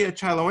 Fragaria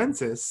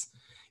chiloensis,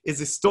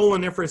 is a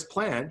stoloniferous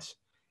plant,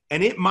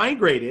 and it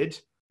migrated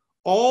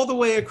all the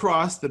way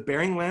across the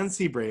Bering Land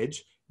Sea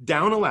Bridge,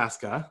 down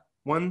Alaska,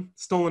 one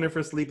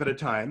stoloniferous leap at a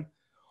time,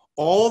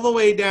 all the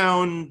way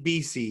down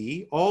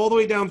BC, all the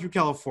way down through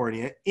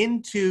California,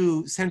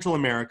 into Central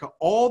America,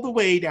 all the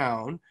way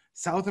down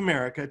South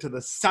America to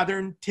the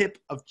southern tip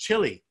of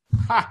Chile.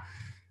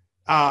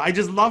 I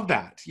just love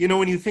that.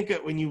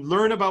 When you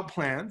learn about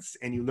plants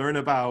and you learn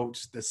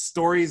about the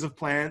stories of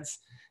plants,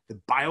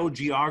 the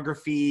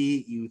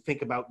biogeography, you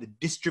think about the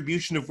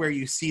distribution of where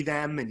you see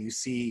them and you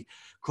see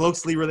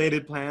closely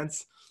related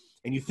plants,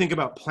 and you think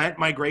about plant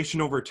migration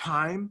over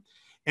time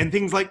and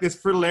things like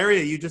this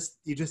Fritillaria, you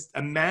just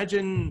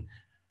imagine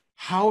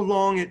how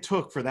long it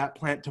took for that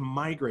plant to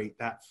migrate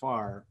that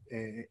far,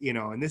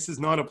 and this is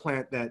not a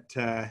plant that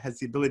has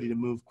the ability to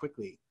move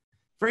quickly.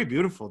 Very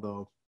beautiful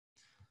though.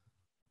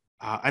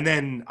 And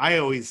then I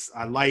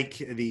like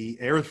the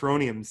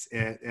erythroniums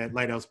at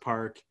Lighthouse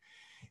Park.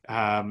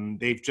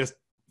 They've just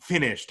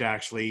finished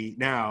actually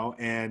now.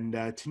 And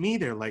to me,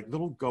 they're like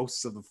little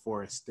ghosts of the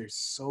forest. They're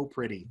so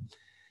pretty.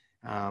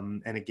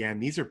 And again,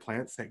 these are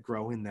plants that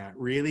grow in that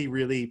really,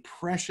 really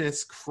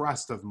precious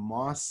crust of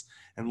moss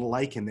and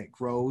lichen that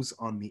grows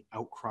on the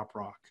outcrop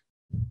rock.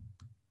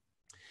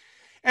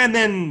 And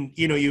then,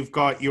 you know, you've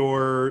got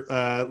your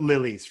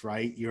lilies,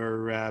 right?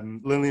 Your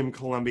Lilium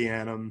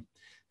columbianum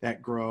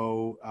that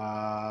grow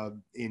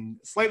in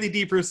slightly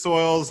deeper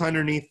soils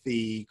underneath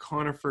the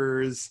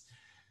conifers.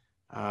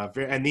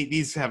 And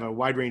these have a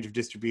wide range of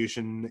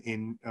distribution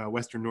in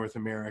Western North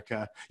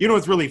America. You know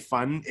what's really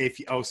fun?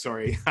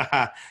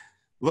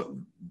 Look,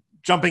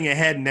 jumping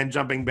ahead and then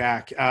jumping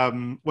back.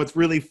 What's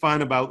really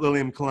fun about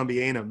Lilium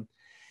columbianum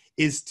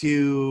is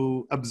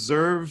to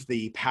observe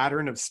the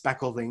pattern of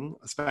speckling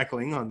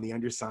on the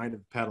underside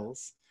of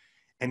petals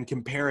and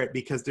compare it,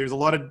 because there's a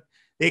lot of,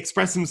 they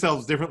express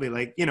themselves differently.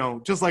 Like, you know,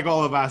 just like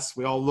all of us,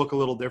 we all look a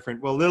little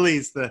different. Well,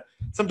 lilies,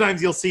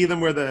 sometimes you'll see them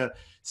where the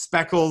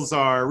speckles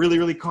are really,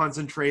 really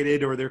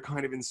concentrated, or they're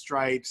kind of in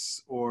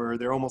stripes, or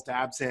they're almost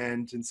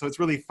absent. And so it's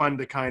really fun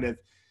to kind of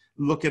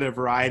look at a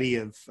variety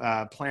of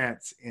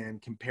plants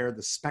and compare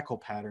the speckle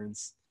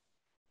patterns.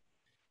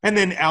 And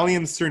then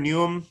Allium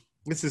cernuum.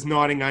 This is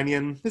nodding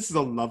onion. This is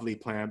a lovely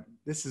plant.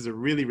 This is a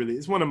really, really,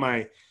 it's one of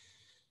my,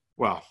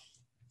 well,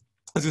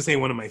 I was gonna say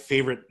one of my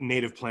favorite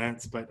native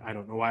plants, but I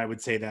don't know why I would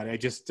say that. I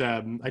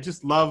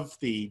just love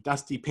the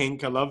dusty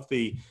pink. I love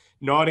the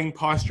nodding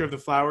posture of the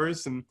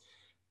flowers. And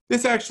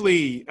this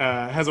actually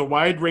has a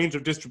wide range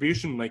of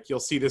distribution. Like, you'll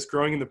see this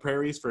growing in the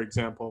prairies, for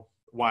example,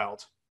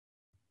 wild.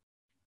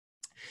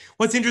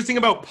 What's interesting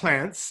about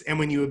plants, and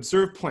when you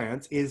observe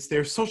plants, is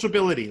their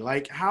sociability,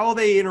 like how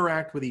they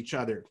interact with each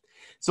other.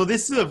 So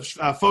this is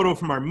a photo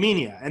from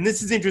Armenia, and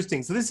this is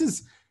interesting. So this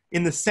is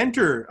in the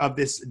center of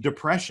this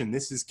depression.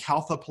 This is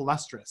Caltha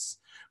palustris,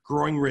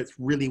 growing where it's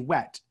really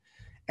wet.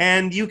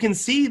 And you can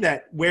see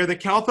that where the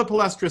Caltha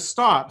palustris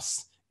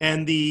stops,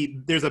 and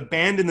there's a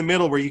band in the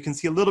middle where you can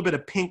see a little bit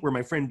of pink where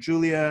my friend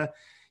Julia,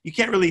 you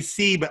can't really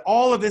see, but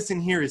all of this in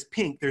here is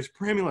pink. There's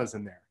primulas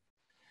in there.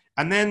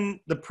 And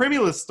then the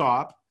primulas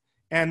stop,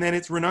 and then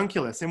it's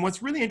ranunculus. And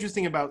what's really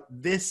interesting about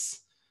this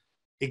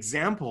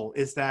example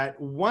is that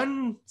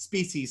one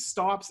species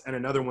stops and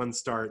another one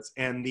starts,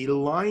 and the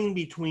line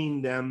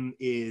between them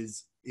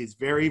is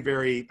very,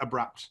 very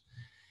abrupt.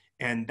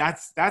 And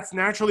that's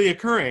naturally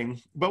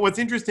occurring. But what's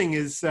interesting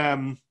is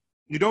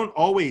you don't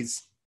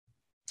always,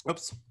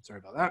 oops, sorry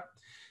about that.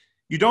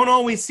 You don't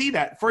always see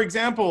that. For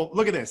example,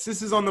 look at this.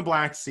 This is on the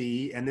Black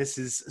Sea, and this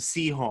is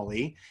sea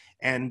holly.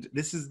 And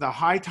this is the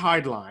high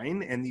tide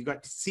line, and you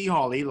got sea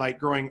holly like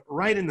growing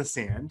right in the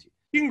sand.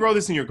 You can grow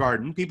this in your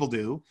garden, people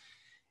do.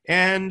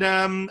 And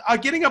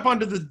getting up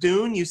onto the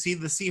dune, you see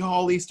the sea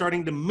holly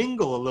starting to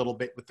mingle a little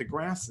bit with the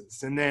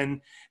grasses. And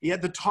then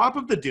at the top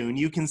of the dune,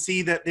 you can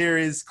see that there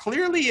is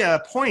clearly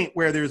a point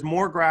where there's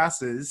more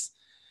grasses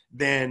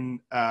than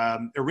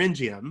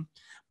eryngium.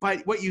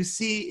 But what you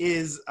see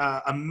is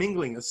a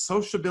mingling, a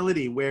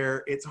sociability,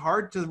 where it's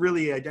hard to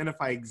really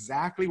identify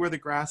exactly where the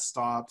grass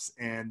stops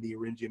and the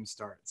eryngium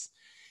starts.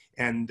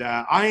 And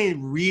I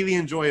really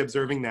enjoy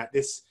observing that,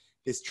 this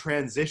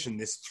transition,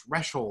 this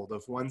threshold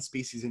of one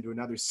species into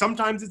another.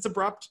 Sometimes it's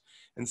abrupt,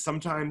 and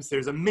sometimes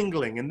there's a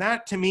mingling. And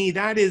that, to me,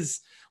 that is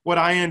what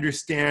I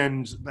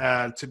understand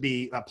to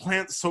be a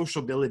plant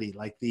sociability,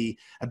 like the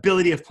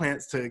ability of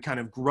plants to kind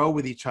of grow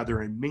with each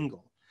other and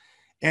mingle.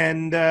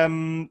 And,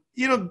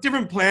 you know,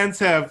 different plants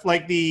have,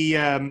 like the,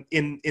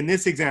 in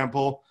this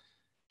example,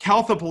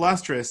 Caltha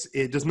palustris,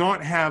 it does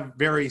not have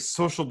very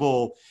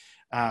sociable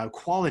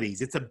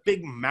qualities. It's a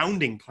big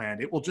mounding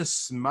plant. It will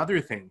just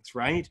smother things,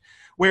 right?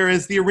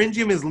 Whereas the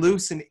eryngium is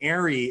loose and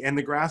airy, and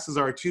the grasses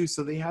are too.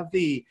 So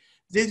they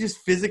just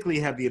physically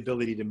have the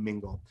ability to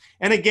mingle.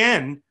 And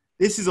again,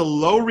 this is a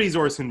low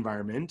resource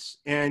environment,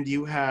 and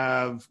you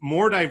have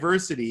more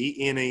diversity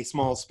in a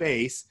small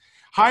space.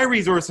 High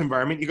resource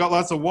environment, you got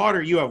lots of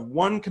water, you have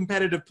one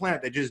competitive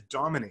plant that just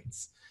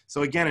dominates.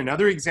 So again,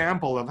 another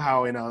example of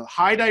how in a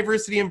high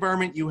diversity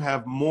environment, you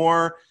have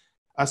more,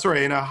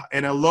 in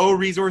a low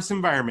resource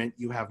environment,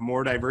 you have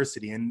more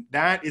diversity. And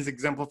that is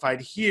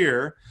exemplified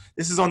here.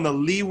 This is on the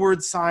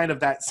leeward side of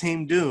that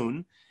same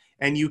dune.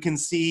 And you can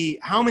see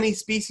how many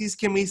species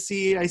can we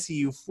see? I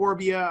see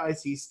euphorbia, I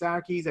see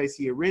stachys, I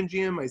see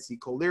eryngium, I see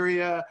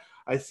coleria,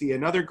 I see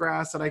another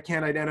grass that I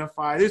can't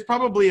identify. There's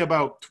probably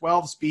about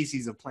 12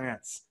 species of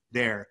plants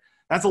there.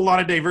 That's a lot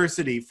of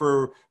diversity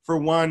for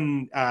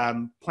one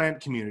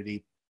plant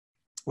community.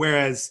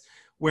 Whereas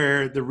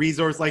where the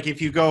resource, like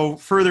if you go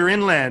further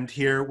inland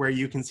here where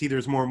you can see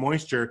there's more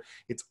moisture,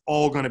 it's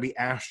all going to be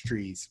ash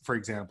trees, for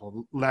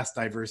example, less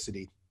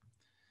diversity.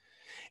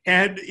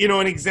 And, you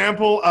know, an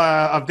example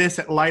of this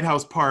at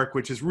Lighthouse Park,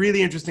 which is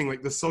really interesting,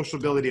 like the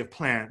sociability of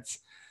plants.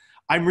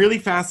 I'm really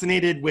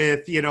fascinated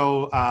with, you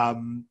know,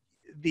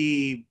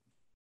 the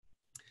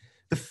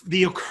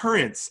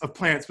occurrence of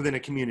plants within a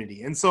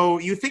community. And so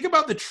you think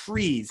about the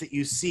trees that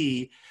you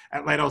see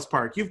at Lighthouse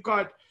Park. You've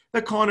got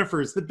the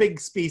conifers, the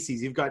big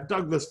species. You've got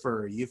Douglas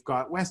fir. You've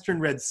got Western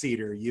red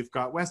cedar. You've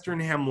got Western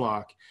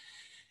hemlock.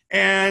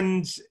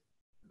 And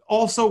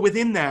also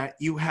within that,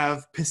 you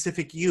have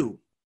Pacific yew.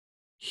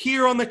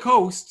 Here on the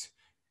coast,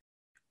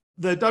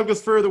 the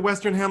Douglas fir, the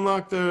western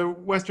hemlock, the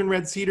western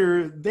red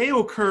cedar, they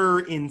occur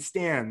in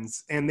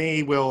stands, and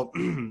they will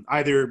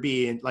either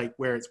be in, like,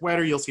 where it's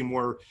wetter, you'll see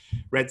more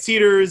red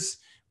cedars.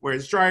 Where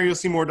it's drier, you'll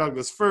see more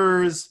Douglas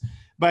firs.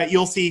 But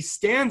you'll see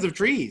stands of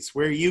trees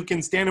where you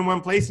can stand in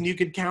one place and you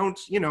could count,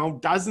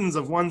 dozens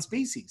of one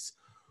species.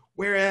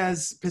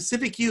 Whereas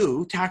Pacific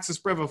yew, Taxus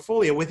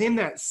brevifolia, within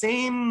that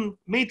same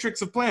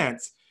matrix of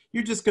plants,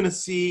 you're just going to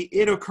see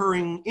it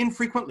occurring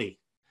infrequently.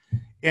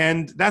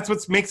 And that's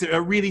what makes it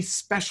a really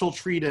special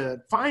tree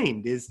to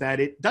find, is that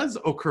it does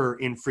occur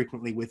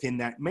infrequently within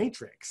that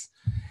matrix.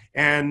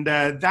 And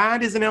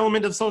that is an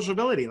element of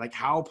sociability, like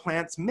how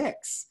plants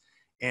mix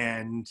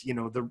and,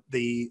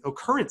 the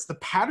occurrence, the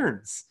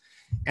patterns.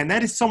 And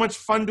that is so much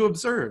fun to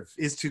observe,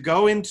 is to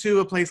go into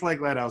a place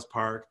like Lighthouse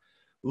Park,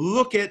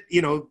 look at,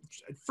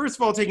 first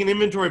of all, take an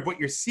inventory of what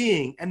you're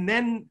seeing, and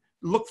then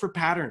look for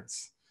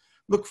patterns.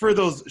 Look for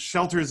those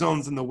shelter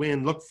zones in the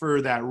wind. Look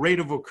for that rate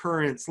of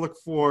occurrence. Look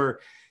for,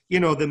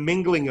 the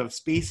mingling of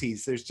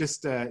species. There's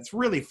just, it's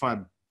really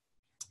fun.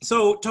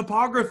 So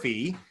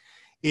topography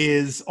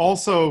is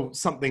also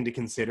something to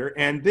consider.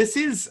 And this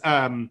is,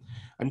 I'm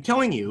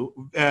telling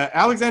you,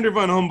 Alexander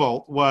von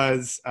Humboldt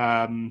was,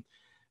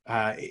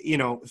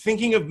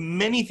 thinking of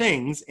many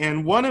things.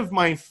 And one of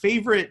my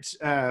favorite,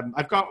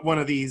 I've got one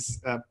of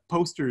these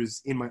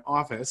posters in my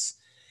office.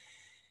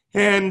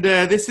 And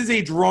this is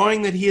a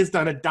drawing that he has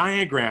done, a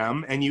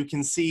diagram, and you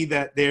can see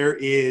that there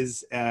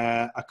is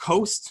a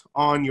coast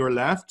on your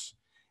left,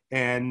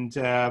 and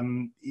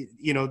then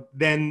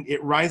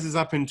it rises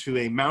up into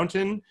a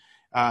mountain.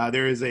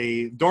 There is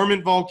a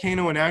dormant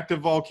volcano, an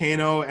active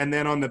volcano, and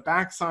then on the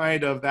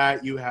backside of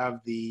that you have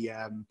the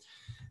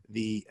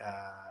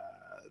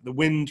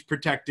wind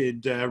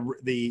protected,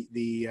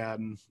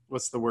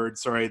 what's the word?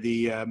 Sorry,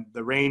 the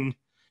rain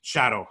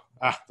shadow.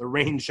 The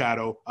rain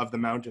shadow of the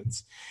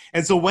mountains.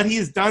 And so what he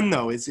has done,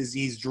 though, is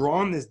he's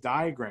drawn this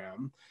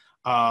diagram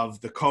of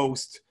the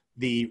coast,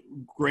 the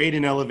grade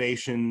and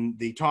elevation,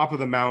 the top of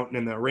the mountain,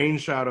 and the rain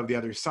shadow of the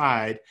other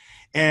side.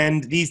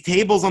 And these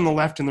tables on the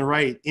left and the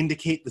right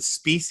indicate the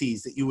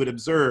species that you would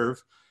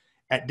observe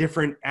at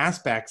different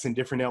aspects and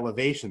different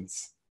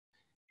elevations,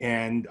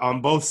 and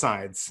on both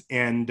sides.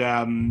 And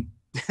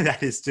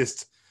that is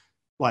just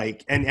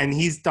like, and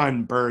he's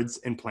done birds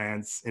and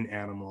plants and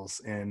animals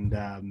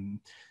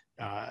and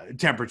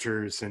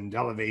temperatures and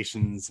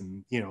elevations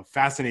and,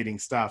 fascinating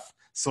stuff,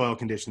 soil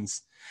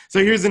conditions.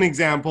 So here's an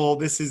example.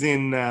 This is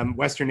in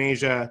Western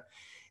Asia.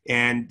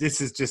 And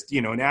this is just,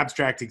 an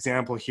abstract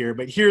example here,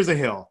 but here's a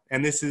hill,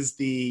 and this is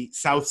the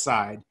south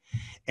side.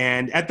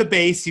 And at the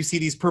base, you see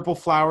these purple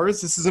flowers.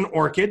 This is an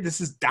orchid.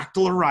 This is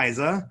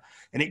Dactyloryza,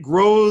 and it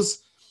grows,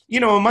 a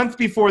month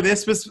before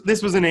this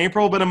was in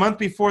April, but a month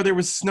before there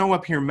was snow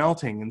up here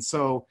melting. And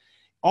so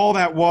all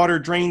that water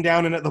drained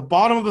down, and at the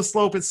bottom of the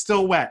slope, it's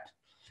still wet.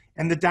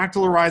 And the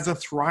Dactyloryza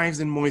thrives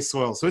in moist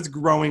soil, so it's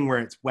growing where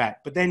it's wet.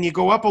 But then you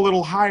go up a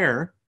little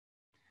higher,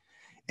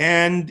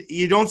 and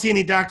you don't see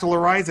any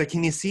Dactyloryza.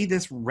 Can you see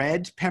this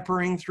red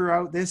peppering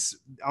throughout this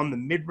on the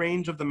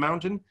mid-range of the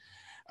mountain?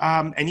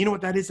 And you know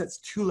what that is? That's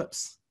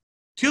tulips.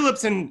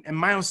 Tulips and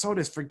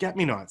Myosotis,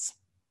 forget-me-nots,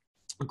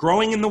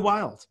 growing in the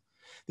wild.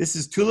 This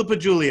is Tulipa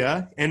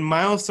Julia and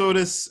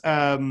Myosotis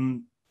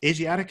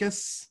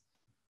Asiaticus,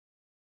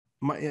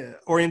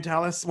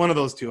 Orientalis, one of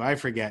those two, I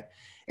forget.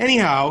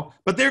 Anyhow,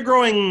 but they're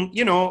growing,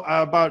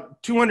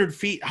 about 200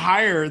 feet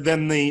higher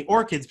than the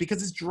orchids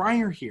because it's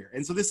drier here.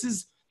 And so this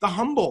is the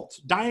Humboldt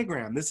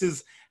diagram. This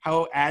is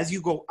how, as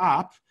you go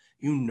up,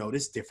 you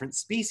notice different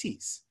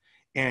species.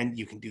 And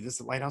you can do this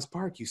at Lighthouse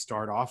Park. You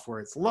start off where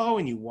it's low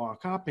and you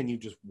walk up and you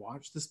just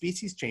watch the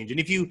species change. And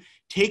if you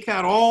take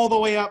that all the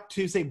way up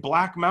to, say,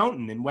 Black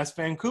Mountain in West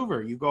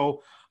Vancouver, you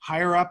go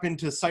higher up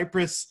into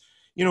Cypress,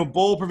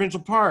 Bowl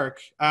Provincial Park,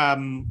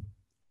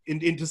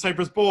 into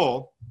Cypress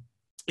Bowl,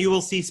 you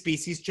will see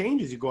species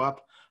change as you go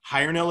up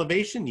higher in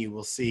elevation. You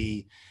will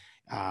see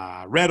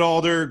red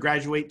alder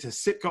graduate to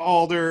Sitka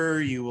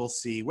alder. You will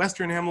see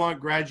western hemlock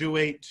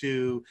graduate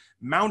to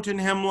mountain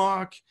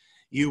hemlock.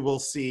 You will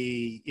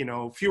see,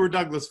 fewer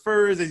Douglas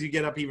firs. As you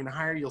get up even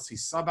higher, you'll see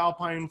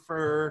subalpine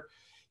fir.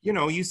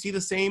 You see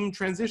the same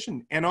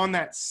transition. And on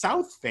that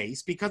south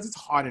face, because it's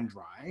hot and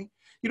dry,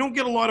 you don't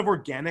get a lot of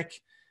organic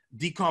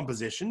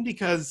decomposition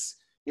because,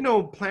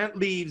 plant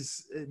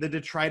leaves, the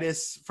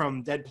detritus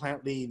from dead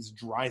plant leaves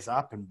dries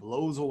up and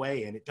blows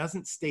away, and it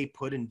doesn't stay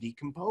put and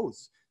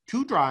decompose.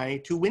 Too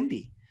dry, too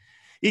windy.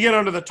 You get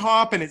onto the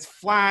top and it's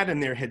flat,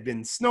 and there had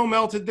been snow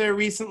melted there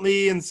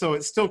recently, and so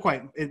it's still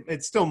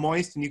it's still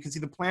moist, and you can see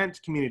the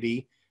plant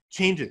community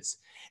changes.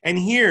 And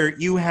here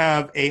you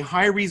have a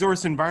high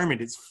resource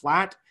environment. It's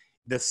flat,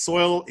 the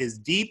soil is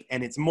deep,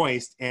 and it's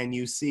moist, and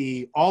you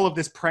see all of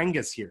this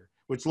prangus here,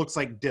 which looks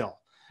like dill,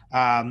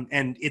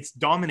 and it's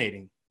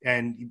dominating.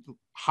 And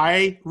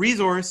high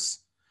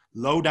resource,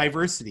 low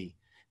diversity.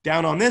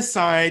 Down on this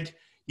side,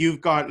 you've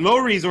got low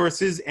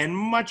resources and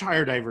much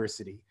higher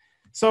diversity.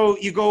 So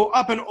you go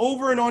up and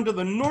over and onto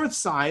the north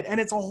side, and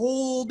it's a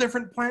whole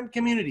different plant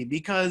community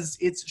because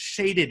it's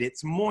shaded,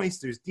 it's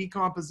moist, there's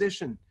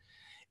decomposition.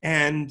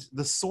 And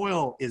the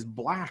soil is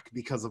black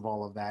because of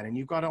all of that. And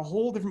you've got a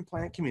whole different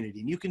plant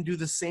community. And you can do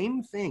the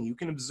same thing. You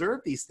can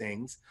observe these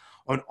things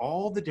on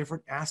all the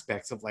different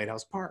aspects of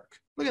Lighthouse Park.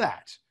 Look at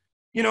that.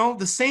 You know,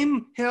 the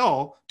same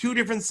hill, two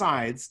different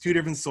sides, two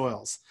different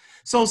soils.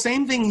 So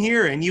same thing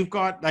here. And you've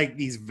got like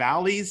these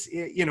valleys,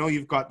 you know,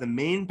 you've got the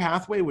main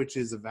pathway, which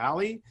is a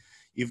valley.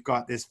 You've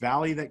got this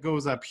valley that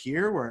goes up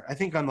here where I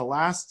think on the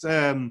last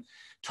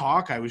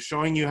talk, I was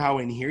showing you how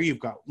in here you've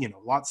got, you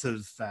know, lots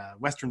of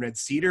Western red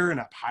cedar, and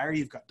up higher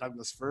you've got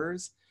Douglas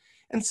firs.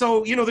 And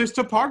so, you know, there's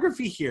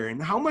topography here,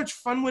 and how much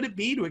fun would it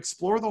be to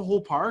explore the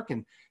whole park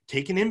and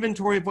take an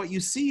inventory of what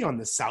you see on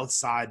the south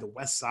side, the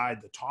west side,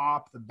 the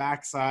top, the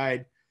back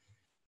side.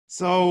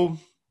 So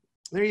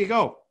there you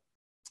go.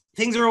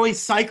 Things are always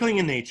cycling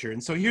in nature.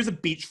 And so here's a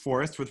beech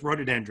forest with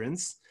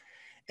rhododendrons.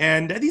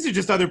 And these are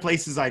just other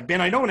places I've been.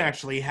 I don't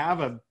actually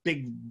have a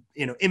big,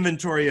 you know,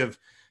 inventory of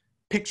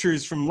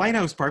pictures from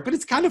Lighthouse Park, but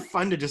it's kind of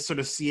fun to just sort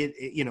of see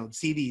it, you know,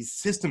 see these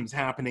systems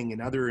happening in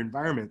other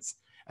environments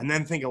and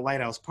then think of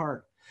Lighthouse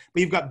Park.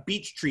 But you've got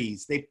beech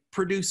trees. They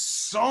produce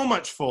so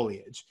much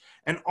foliage,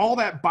 and all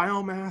that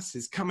biomass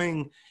is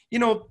coming, you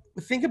know,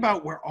 think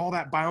about where all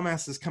that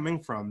biomass is coming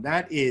from.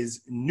 That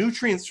is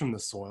nutrients from the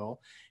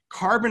soil,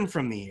 carbon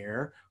from the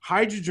air,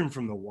 hydrogen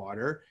from the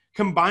water,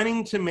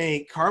 combining to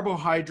make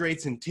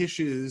carbohydrates and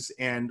tissues,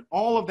 and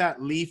all of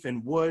that leaf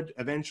and wood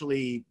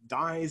eventually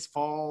dies,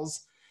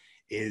 falls,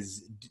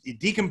 it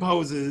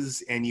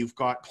decomposes, and you've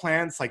got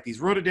plants like these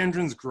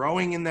rhododendrons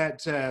growing in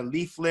that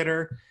leaf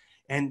litter.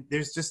 And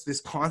there's just this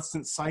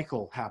constant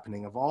cycle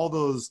happening of all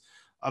those,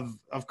 of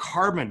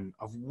carbon,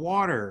 of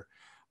water,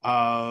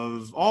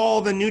 of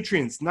all the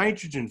nutrients,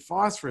 nitrogen,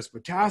 phosphorus,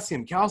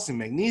 potassium, calcium,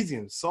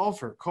 magnesium,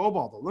 sulfur,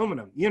 cobalt,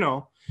 aluminum, you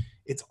know,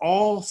 it's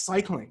all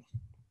cycling.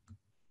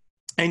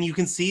 And you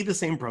can see the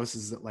same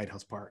processes at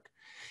Lighthouse Park.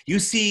 You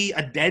see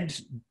a dead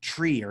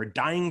tree or a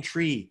dying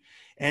tree,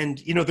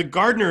 and, you know, the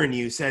gardener in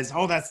you says,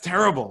 oh, that's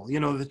terrible. You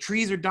know, the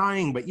trees are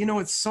dying. But, you know,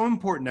 it's so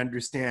important to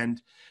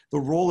understand the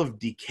role of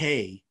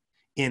decay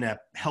in a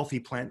healthy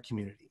plant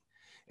community.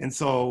 And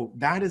so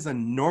that is a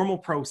normal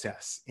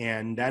process,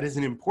 and that is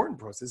an important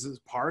process. It's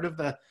part of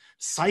the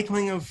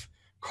cycling of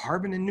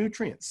carbon and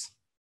nutrients.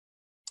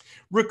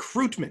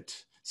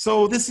 Recruitment.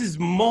 So this is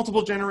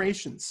multiple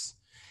generations.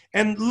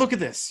 And look at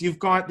this. You've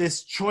got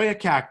this cholla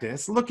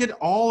cactus. Look at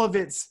all of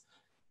its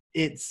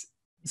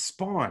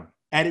spawn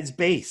at its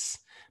base.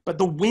 But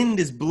the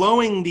wind is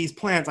blowing these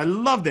plants. I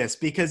love this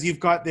because you've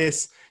got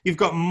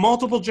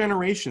multiple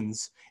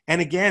generations.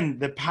 And again,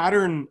 the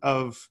pattern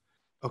of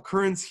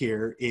occurrence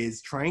here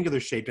is triangular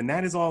shaped, and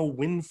that is all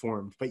wind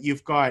formed. But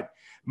you've got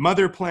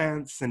mother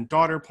plants and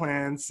daughter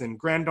plants and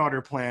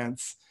granddaughter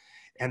plants,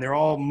 and they're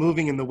all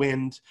moving in the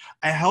wind.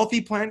 A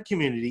healthy plant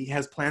community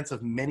has plants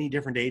of many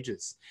different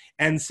ages.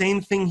 And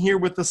same thing here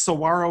with the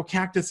saguaro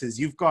cactuses.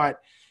 You've got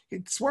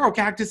saguaro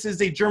cactuses,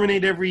 they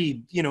germinate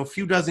every, you know,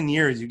 few dozen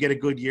years. You get a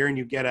good year and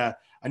you get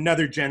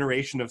another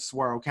generation of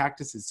saguaro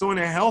cactuses. So in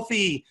a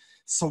healthy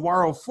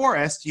saguaro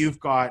forest, you've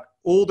got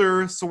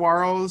older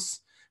saguaros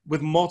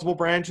with multiple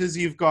branches.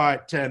 You've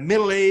got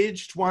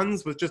middle-aged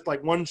ones with just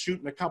like one shoot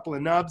and a couple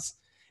of nubs.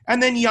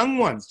 And then young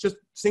ones, just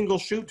single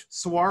shoot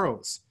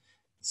saguaros.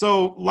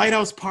 So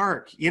Lighthouse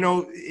Park, you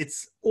know,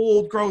 it's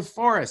old growth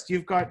forest.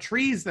 You've got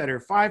trees that are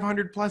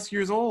 500 plus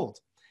years old.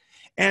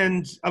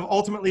 And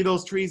ultimately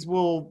those trees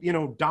will, you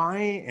know,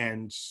 die,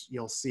 and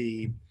you'll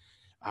see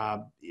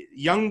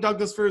young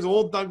Douglas firs,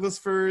 old Douglas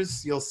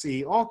firs. You'll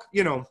see all,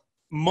 you know,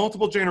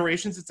 multiple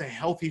generations. It's a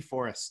healthy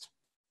forest.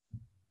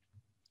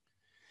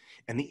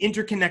 And the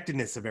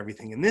interconnectedness of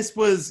everything. And this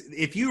was,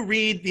 if you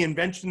read The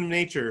Invention of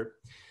Nature,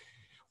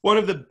 one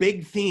of the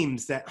big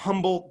themes that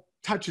Humboldt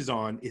touches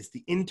on is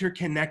the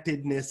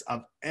interconnectedness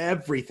of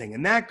everything.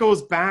 And that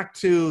goes back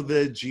to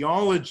the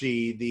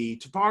geology, the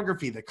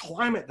topography, the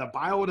climate, the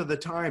biota of the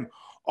time,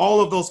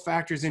 all of those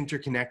factors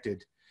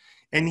interconnected.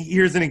 And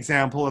here's an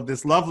example of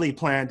this lovely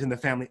plant in the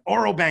family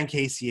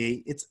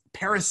Orobanchaceae. It's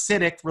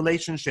parasitic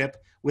relationship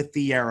with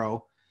the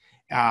yarrow.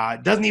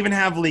 Doesn't even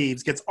have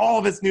leaves, gets all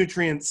of its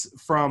nutrients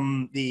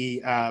from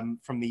the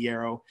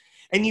yarrow.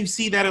 And you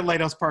see that at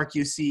Lighthouse Park.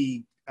 You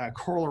see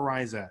coral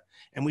rhiza.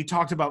 And we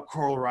talked about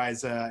coral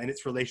rhiza and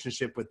its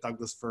relationship with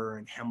Douglas fir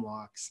and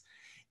hemlocks.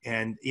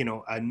 And, you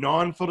know, a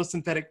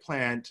non-photosynthetic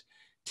plant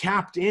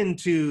tapped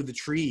into the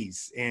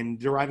trees and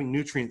deriving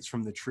nutrients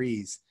from the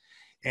trees.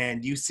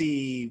 And you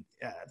see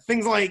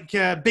things like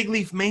big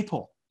leaf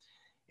maple.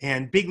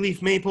 And big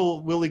leaf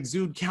maple will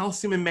exude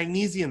calcium and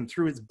magnesium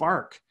through its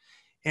bark.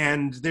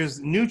 And there's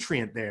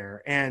nutrient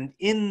there. And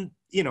in,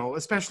 you know,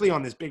 especially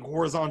on this big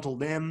horizontal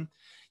limb,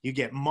 you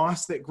get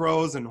moss that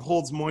grows and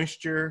holds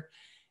moisture.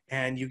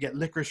 And you get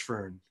licorice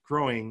fern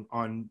growing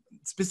on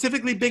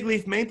specifically big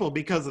leaf maple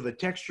because of the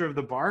texture of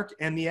the bark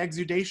and the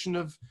exudation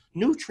of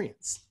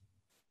nutrients.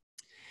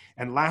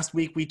 And last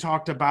week we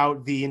talked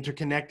about the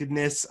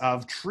interconnectedness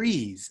of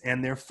trees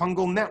and their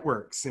fungal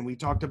networks. And we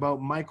talked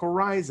about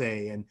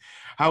mycorrhizae and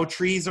how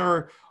trees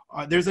are,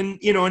 there's a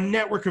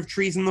network of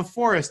trees in the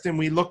forest. And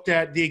we looked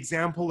at the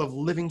example of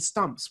living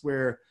stumps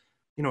where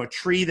a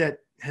tree that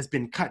has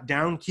been cut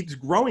down keeps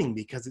growing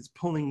because it's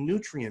pulling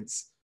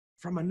nutrients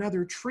from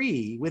another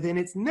tree within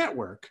its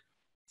network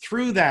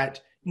through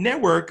that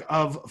network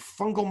of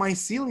fungal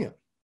mycelium.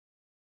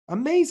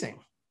 Amazing.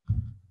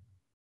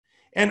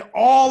 And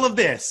all of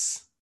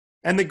this,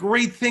 and the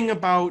great thing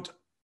about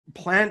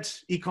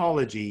plant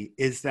ecology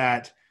is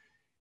that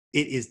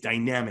it is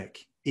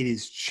dynamic. It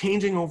is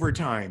changing over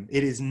time.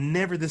 It is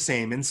never the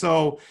same. And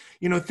so,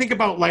 think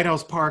about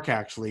Lighthouse Park,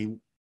 actually.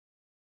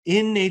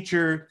 In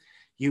nature,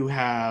 you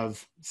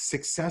have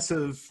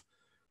successive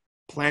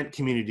plant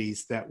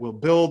communities that will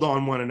build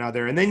on one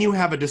another, and then you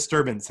have a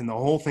disturbance, and the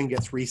whole thing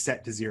gets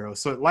reset to zero.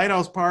 So at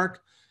Lighthouse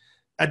Park,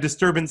 a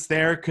disturbance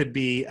there could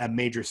be a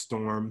major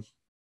storm.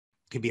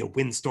 It could be a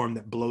windstorm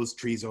that blows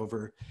trees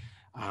over.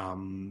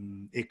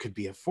 It could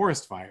be a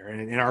forest fire.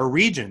 And in our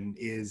region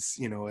is,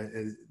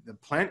 the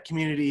plant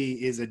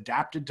community is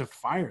adapted to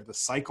fire, the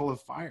cycle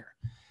of fire.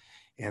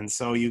 And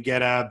so you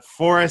get a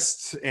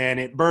forest and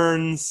it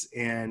burns,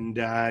 and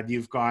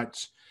you've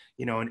got,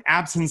 an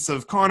absence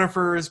of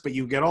conifers, but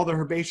you get all the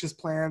herbaceous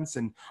plants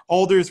and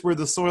alders where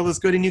the soil is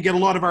good, and you get a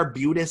lot of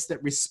arbutus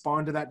that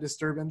respond to that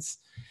disturbance.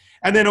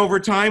 And then over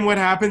time, what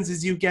happens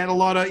is you get a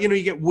lot of,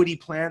 you get woody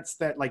plants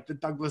that, like the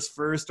Douglas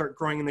firs, start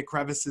growing in the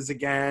crevices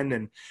again,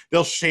 and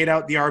they'll shade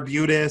out the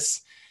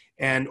arbutus.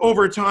 And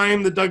over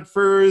time, the Doug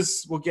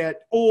firs will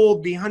get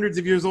old, be hundreds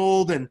of years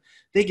old, and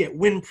they get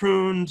wind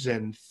pruned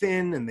and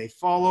thin, and they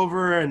fall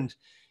over. And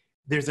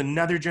there's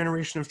another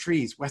generation of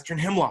trees, Western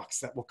hemlocks,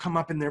 that will come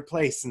up in their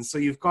place. And so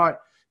you've got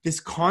this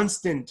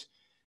constant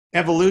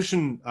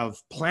evolution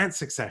of plant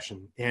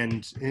succession,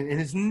 and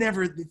it's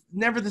never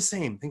the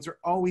same. Things are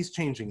always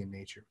changing in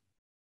nature.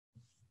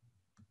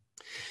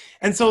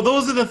 And so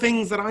those are the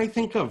things that I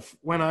think of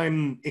when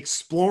I'm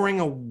exploring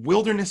a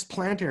wilderness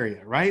plant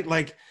area, right?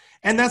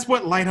 And that's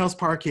what Lighthouse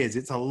Park is.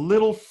 It's a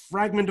little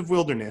fragment of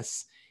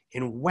wilderness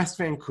in West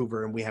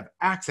Vancouver, and we have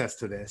access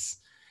to this.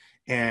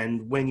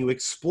 And when you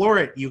explore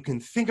it, you can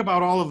think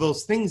about all of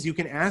those things. You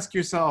can ask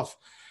yourself,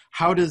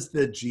 how does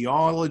the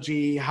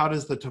geology, how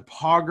does the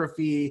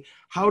topography,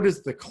 how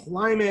does the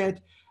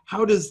climate,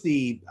 how does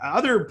the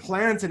other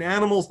plants and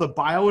animals, the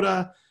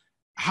biota,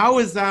 how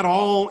is that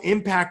all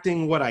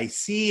impacting what I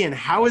see, and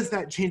how is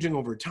that changing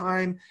over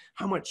time?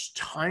 How much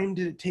time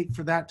did it take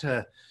for that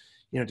to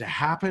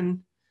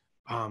happen?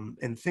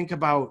 And think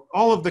about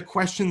all of the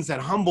questions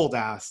that Humboldt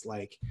asked,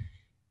 like,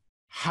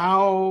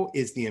 how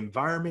is the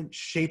environment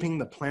shaping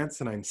the plants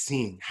that I'm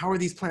seeing? How are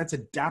these plants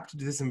adapted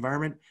to this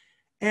environment?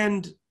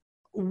 And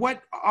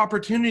what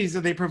opportunities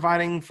are they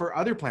providing for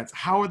other plants?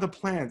 How are the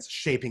plants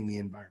shaping the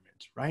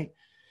environment, right?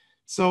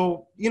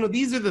 So,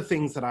 these are the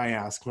things that I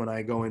ask when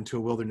I go into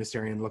a wilderness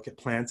area and look at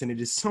plants, and it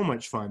is so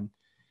much fun.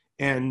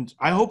 And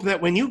I hope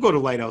that when you go to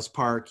Lighthouse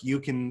Park, you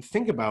can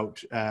think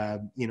about,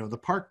 the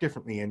park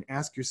differently and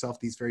ask yourself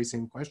these very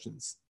same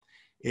questions.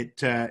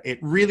 It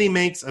really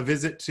makes a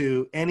visit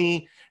to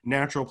any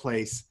natural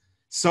place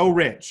so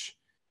rich.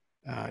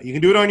 You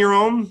can do it on your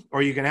own,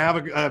 or you can have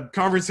a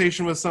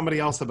conversation with somebody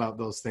else about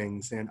those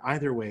things. And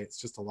either way, it's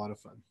just a lot of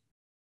fun.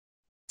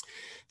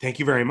 Thank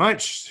you very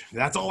much.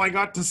 That's all I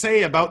got to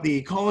say about the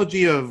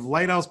ecology of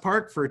Lighthouse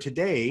Park for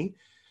today.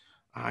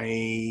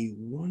 I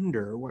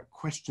wonder what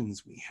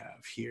questions we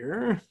have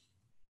here.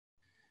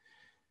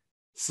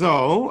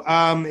 So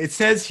it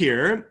says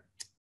here,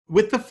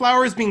 with the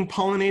flowers being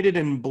pollinated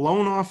and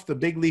blown off the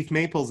big leaf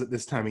maples at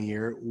this time of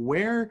year,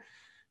 where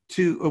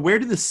do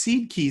the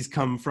seed keys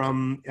come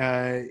from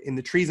in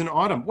the trees in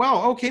autumn?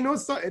 Well, okay, no,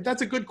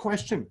 that's a good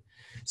question.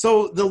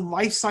 So the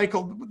life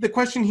cycle, the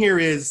question here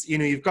is,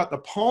 you've got the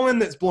pollen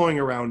that's blowing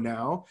around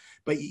now,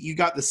 but you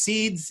got the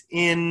seeds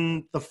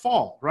in the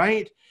fall,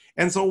 right?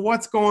 And so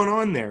what's going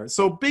on there?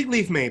 So big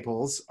leaf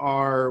maples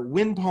are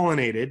wind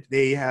pollinated.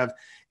 They have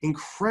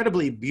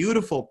incredibly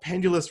beautiful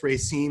pendulous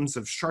racemes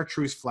of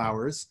chartreuse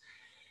flowers.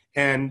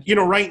 And,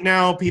 right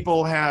now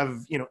people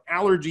have,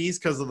 allergies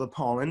because of the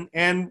pollen.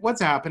 And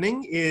what's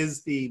happening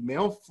is the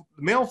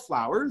male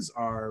flowers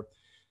are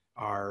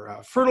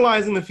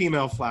fertilizing the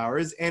female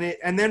flowers.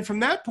 And then from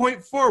that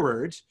point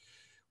forward,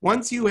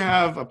 once you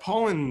have a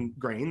pollen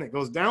grain that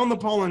goes down the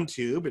pollen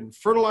tube and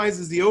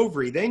fertilizes the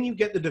ovary, then you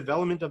get the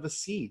development of a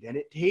seed. And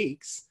it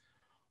takes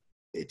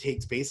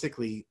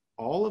basically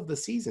all of the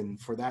season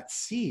for that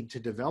seed to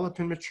develop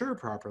and mature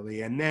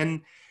properly, and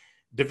then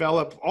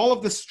develop all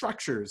of the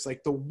structures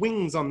like the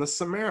wings on the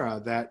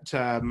samara that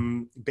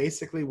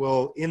basically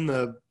will, in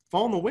the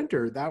fall and the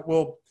winter,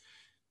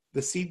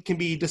 the seed can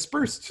be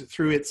dispersed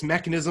through its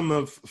mechanism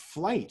of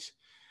flight.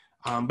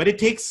 But it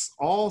takes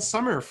all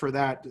summer for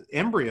that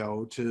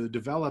embryo to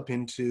develop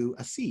into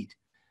a seed.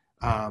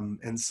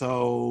 And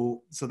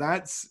so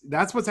that's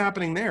what's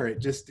happening there.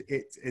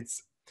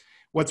 It's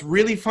what's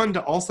really fun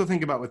to also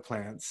think about with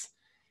plants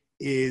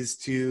is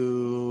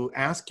to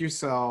ask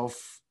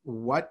yourself,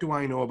 what do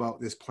I know about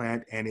this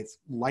plant and its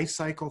life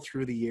cycle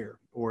through the year?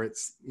 Or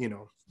it's,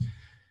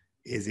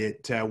 is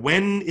it,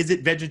 when is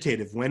it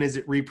vegetative? When is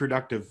it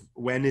reproductive?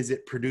 When is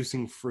it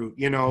producing fruit?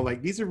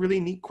 These are really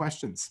neat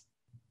questions.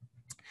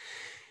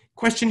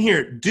 Question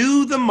here,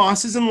 do the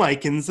mosses and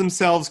lichens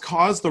themselves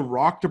cause the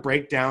rock to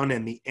break down?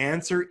 And the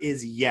answer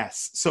is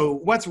yes. So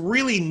what's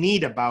really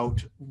neat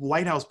about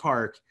Lighthouse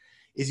Park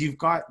is you've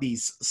got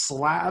these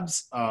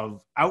slabs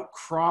of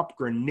outcrop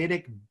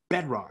granitic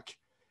bedrock.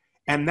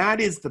 And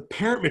that is the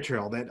parent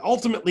material that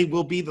ultimately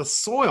will be the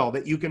soil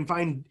that you can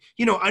find,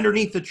 you know,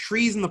 underneath the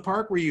trees in the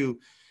park where you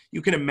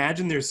can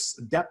imagine there's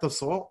depth of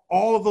soil.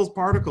 All of those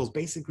particles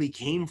basically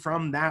came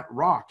from that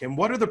rock. And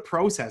what are the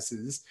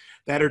processes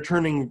that are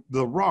turning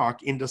the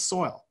rock into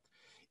soil?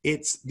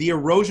 It's the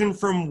erosion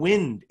from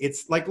wind.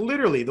 It's like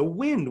literally the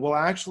wind will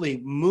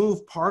actually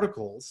move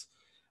particles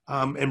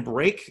and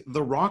break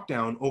the rock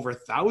down over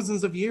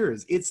thousands of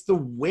years. It's the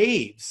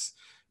waves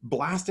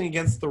blasting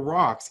against the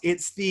rocks.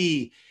 It's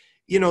the,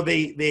 you know,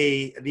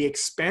 the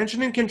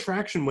expansion and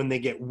contraction. When they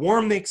get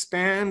warm, they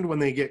expand. When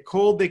they get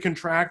cold, they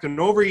contract. And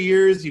over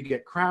years, you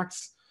get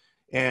cracks,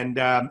 and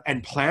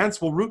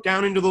plants will root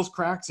down into those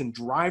cracks and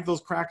drive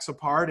those cracks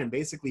apart and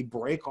basically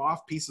break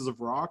off pieces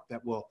of rock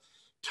that will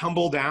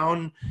tumble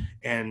down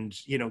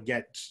and, you know,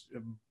 get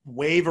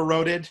wave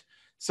eroded.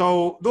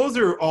 So those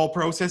are all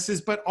processes,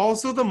 but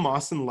also the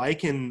moss and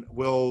lichen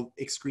will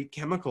excrete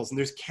chemicals, and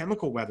there's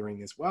chemical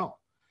weathering as well.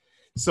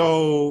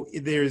 So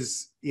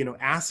there's, you know,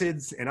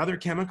 acids and other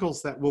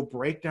chemicals that will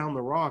break down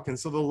the rock. And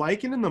so the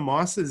lichen and the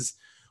mosses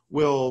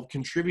will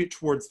contribute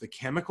towards the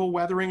chemical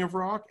weathering of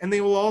rock, and they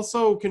will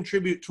also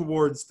contribute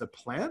towards the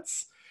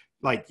plants.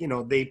 Like, you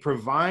know, they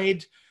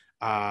provide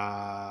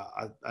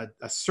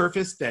a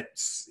surface that,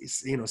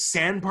 you know,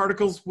 sand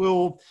particles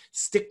will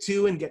stick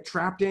to and get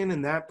trapped in,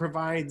 and that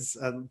provides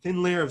a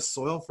thin layer of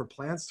soil for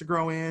plants to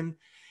grow in.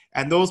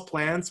 And those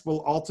plants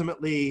will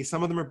ultimately,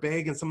 some of them are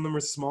big and some of them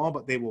are small,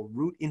 but they will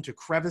root into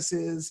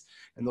crevices,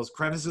 and those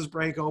crevices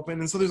break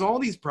open. And so there's all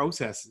these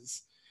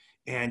processes,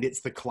 and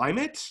it's the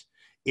climate,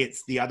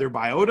 it's the other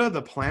biota,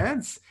 the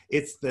plants,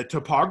 it's the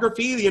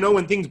topography. You know,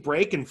 when things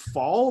break and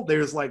fall,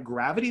 there's like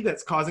gravity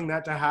that's causing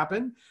that to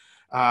happen.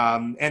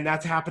 And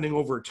that's happening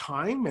over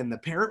time. And the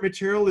parent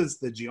material is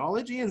the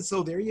geology. And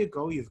so there you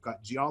go. You've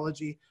got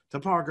geology,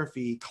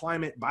 topography,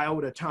 climate,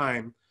 biota,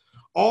 time,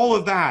 all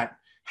of that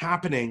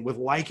happening with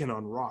lichen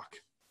on rock,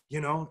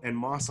 you know, and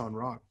moss on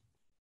rock.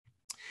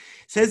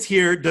 It says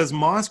here, does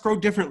moss grow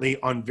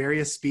differently on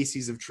various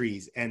species of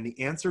trees? And the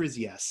answer is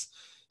yes.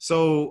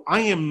 So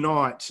I am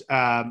not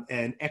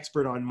an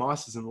expert on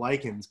mosses and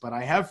lichens, but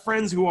I have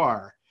friends who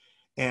are,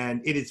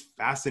 and it is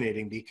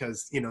fascinating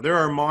because, you know, there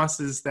are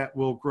mosses that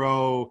will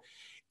grow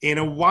in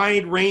a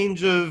wide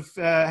range of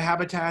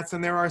habitats,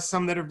 and there are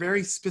some that are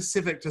very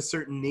specific to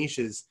certain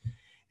niches,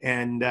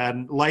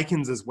 and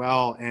lichens as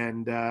well.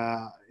 And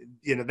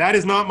you know, that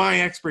is not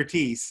my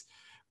expertise,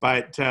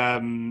 but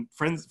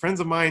friends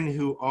of mine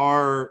who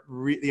are,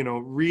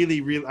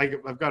 really,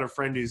 I've got a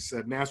friend who's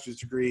a master's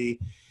degree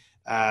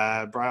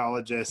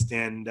biologist,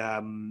 and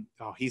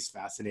he's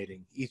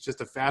fascinating. He's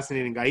just a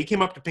fascinating guy. He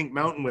came up to Pink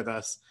Mountain with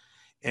us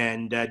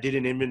and did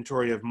an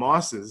inventory of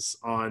mosses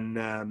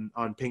on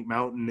Pink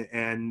Mountain,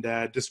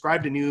 and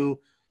described a new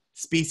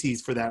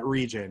species for that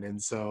region.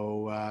 And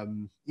so,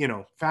 you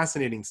know,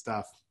 fascinating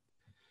stuff.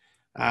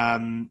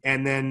 And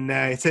then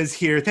it says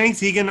here,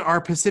 thanks, Egan, are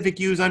Pacific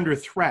yews under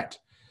threat?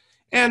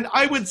 And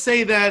I would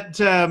say that,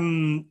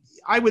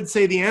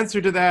 the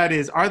answer to that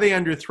is, are they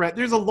under threat?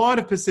 There's a lot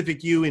of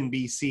Pacific yew in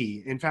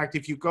BC. In fact,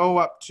 if you go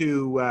up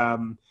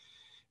to,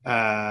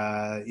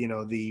 you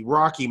know, the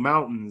Rocky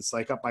Mountains,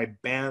 like up by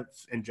Banff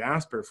and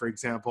Jasper, for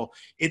example,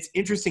 it's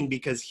interesting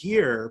because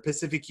here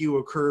Pacific yew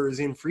occurs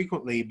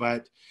infrequently,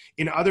 but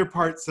in other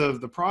parts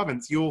of the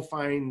province, you'll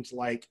find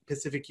like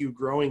Pacific yew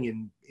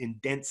growing in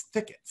dense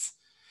thickets.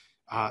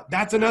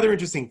 That's another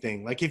interesting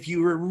thing. Like if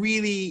you were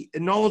really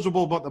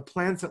knowledgeable about the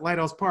plants at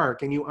Lighthouse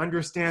Park and you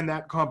understand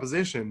that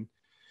composition,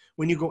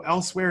 when you go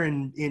elsewhere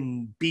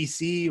in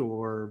BC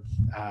or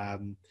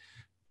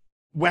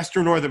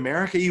Western North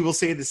America, you will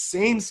say the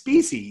same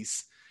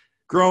species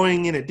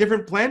growing in a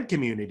different plant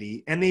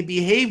community, and they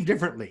behave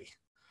differently.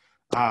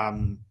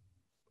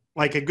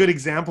 Like a good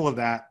example of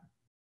that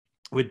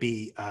would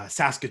be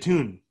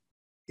Saskatoon.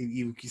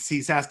 You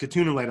see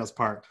Saskatoon in Lighthouse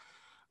Park,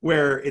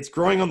 where it's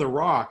growing on the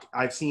rock.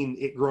 I've seen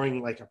it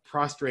growing like a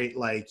prostrate,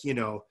 like, you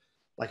know,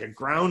 like a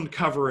ground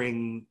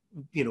covering,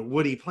 you know,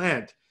 woody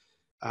plant.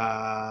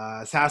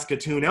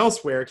 Saskatoon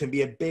elsewhere can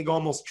be a big,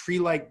 almost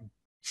tree-like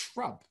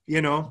shrub,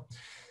 you know.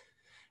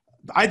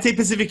 I'd say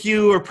Pacific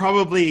yew are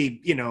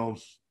probably, you know,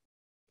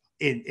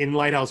 in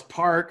Lighthouse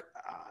Park,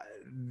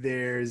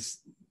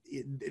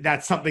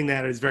 that's something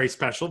that is very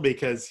special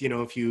because, you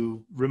know, if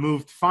you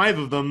removed 5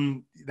 of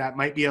them, that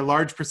might be a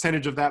large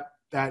percentage of that,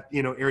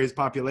 you know, area's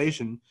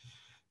population.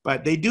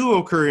 But they do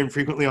occur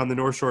infrequently on the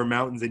North Shore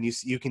Mountains, and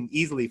you can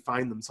easily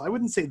find them. So I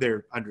wouldn't say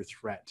they're under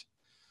threat.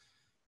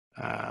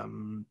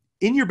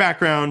 In your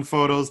background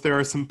photos, there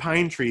are some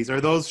pine trees.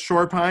 Are those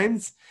shore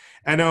pines?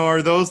 And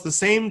are those the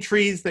same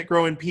trees that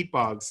grow in peat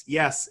bogs?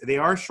 Yes, they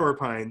are shore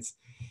pines.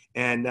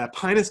 And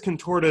Pinus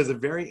contorta is a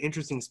very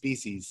interesting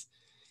species.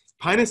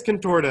 Pinus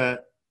contorta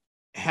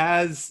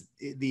has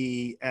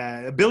the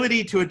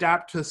ability to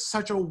adapt to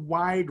such a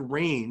wide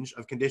range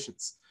of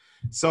conditions.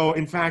 So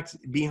in fact,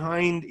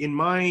 behind in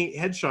my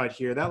headshot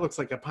here, that looks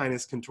like a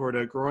Pinus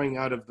contorta growing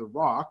out of the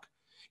rock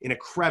in a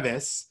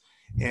crevice,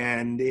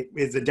 and it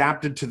is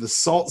adapted to the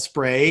salt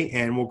spray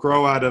and will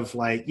grow out of,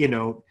 like, you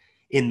know,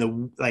 in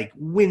the like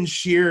wind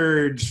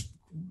sheared,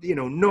 you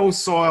know, no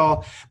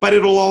soil, but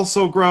it'll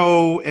also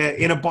grow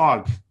in a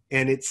bog.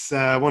 And it's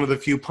one of the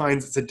few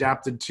pines that's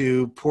adapted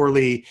to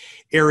poorly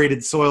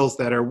aerated soils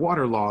that are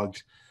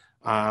waterlogged.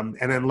 And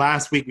then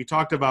last week we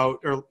talked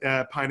about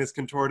Pinus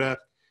contorta.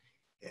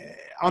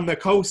 On the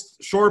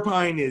coast, shore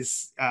pine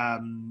is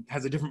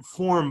has a different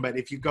form, but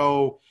if you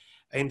go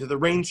into the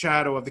rain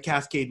shadow of the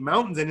Cascade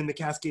Mountains, and in the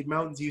Cascade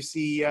Mountains you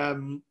see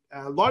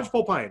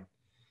lodgepole pine.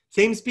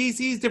 Same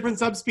species, different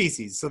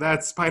subspecies. So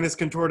that's Pinus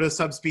contorta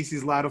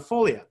subspecies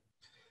latifolia,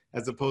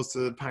 as opposed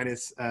to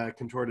Pinus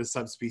contorta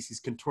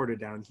subspecies contorta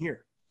down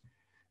here.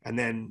 And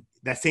then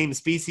that same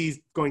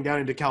species going down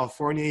into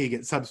California, you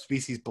get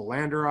subspecies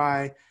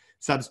Belanderi,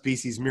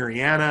 subspecies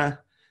Miriana.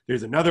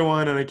 There's another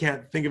one, and I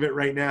can't think of it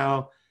right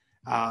now.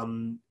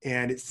 And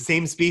it's the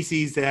same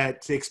species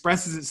that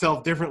expresses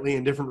itself differently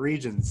in different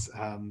regions.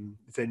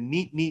 It's a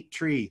neat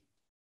tree.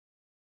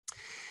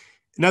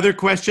 Another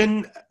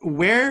question,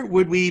 where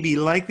would we be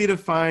likely to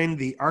find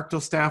the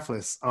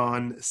Arctostaphylos?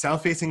 On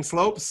south-facing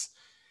slopes?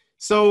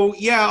 So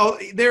yeah,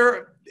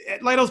 there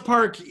at Lighthouse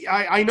Park,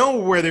 I know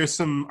where there's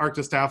some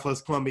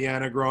Arctostaphylos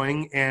columbiana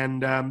growing,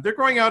 and they're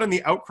growing out in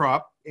the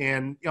outcrop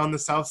and on the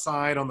south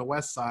side, on the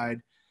west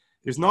side.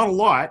 There's not a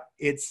lot.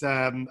 It's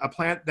a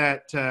plant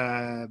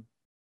that,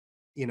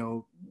 you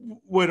know,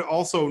 would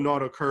also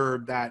not occur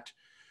that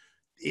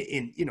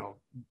in, you know,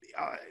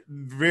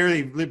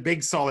 very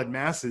big solid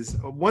masses.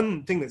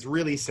 One thing that's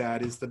really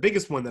sad is the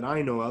biggest one that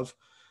I know of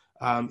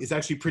is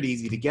actually pretty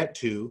easy to get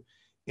to.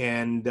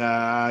 And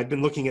I've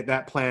been looking at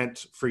that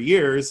plant for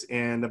years.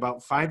 And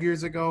about 5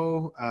 years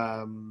ago,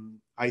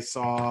 I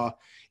saw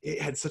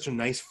it had such a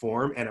nice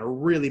form and a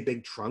really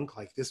big trunk.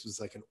 Like this was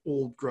like an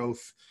old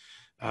growth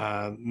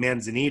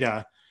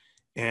manzanita.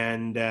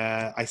 And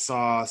I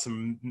saw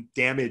some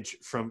damage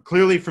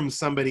clearly from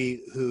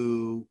somebody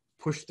who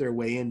pushed their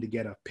way in to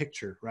get a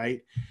picture,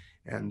 right?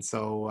 And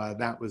so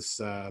that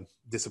was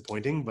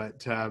disappointing,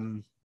 but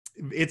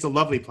it's a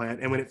lovely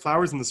plant. And when it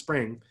flowers in the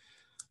spring,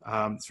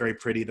 it's very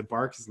pretty. The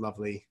bark is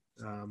lovely.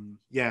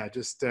 Yeah,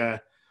 just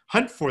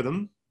hunt for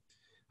them,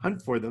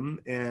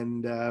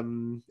 and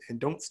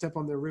don't step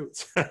on their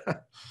roots.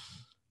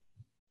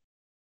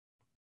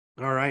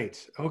 All right.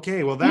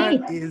 Okay. Well,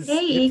 that is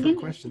it for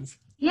questions.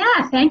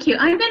 Yeah, thank you.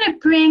 I'm going to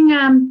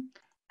bring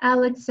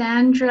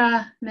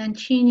Alexandra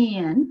Mancini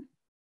in.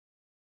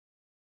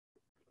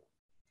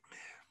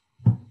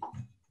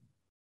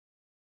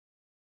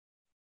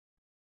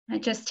 I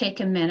just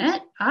take a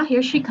minute.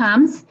 Here she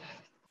comes.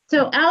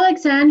 So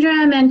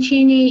Alexandra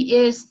Mancini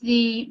is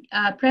the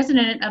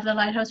president of the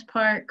Lighthouse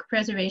Park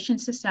Preservation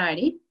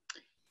Society.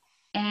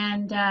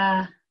 And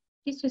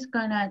she's just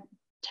going to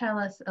tell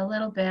us a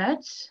little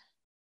bit.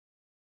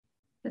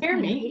 Hear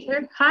me?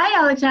 Hi,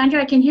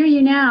 Alexandra. I can hear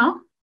you now.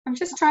 I'm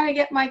just trying to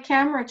get my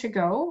camera to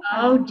go.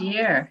 Oh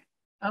dear.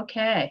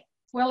 Okay.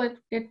 Well,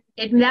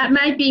 that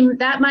might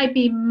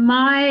be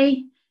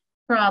my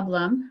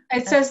problem.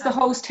 It says the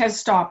host has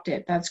stopped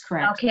it. That's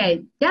correct.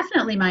 Okay,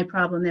 definitely my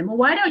problem then. Well,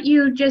 why don't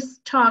you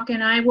just talk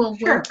and I will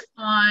work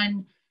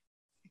on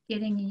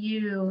getting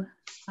you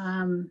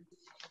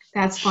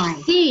that's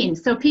fine. Seen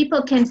so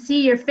people can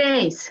see your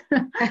face.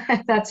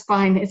 That's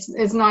fine.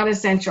 It's not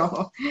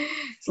essential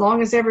as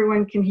long as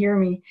everyone can hear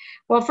me.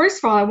 Well,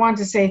 first of all, I want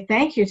to say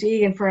thank you to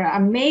Egan for an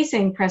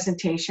amazing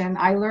presentation.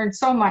 I learned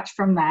so much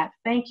from that.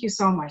 Thank you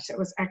so much. It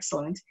was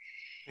excellent.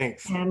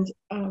 Thanks.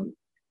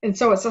 And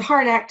so it's a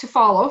hard act to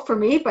follow for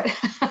me, but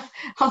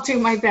I'll do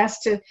my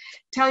best to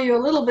tell you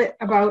a little bit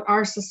about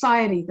our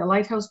society, the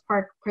Lighthouse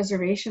Park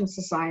Preservation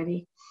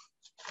Society.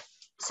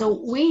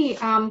 So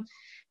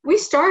we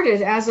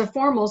started as a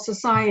formal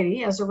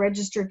society, as a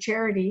registered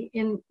charity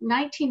in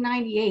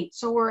 1998.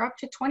 So we're up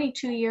to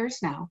 22 years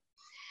now.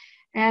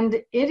 And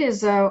it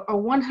is a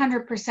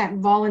 100%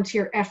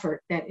 volunteer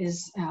effort that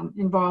is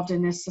involved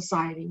in this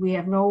society. We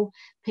have no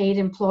paid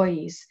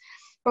employees,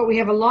 but we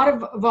have a lot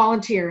of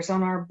volunteers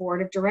on our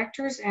board of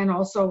directors and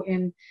also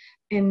in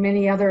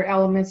many other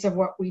elements of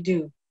what we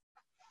do.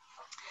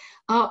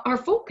 Our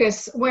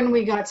focus when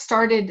we got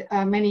started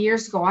many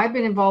years ago, I've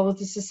been involved with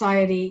the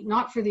society,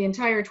 not for the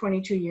entire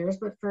 22 years,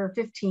 but for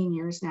 15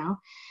 years now.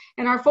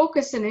 And our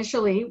focus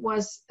initially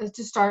was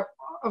to start,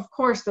 of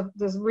course, the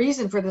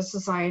reason for the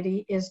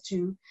society is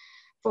to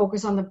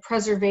focus on the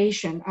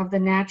preservation of the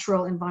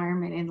natural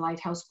environment in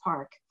Lighthouse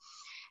Park.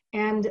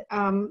 And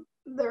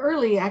the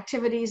early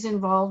activities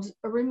involved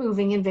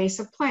removing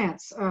invasive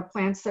plants,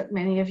 plants that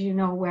many of you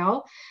know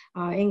well,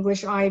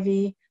 English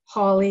ivy,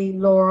 holly,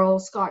 laurel,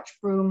 Scotch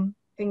broom,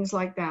 things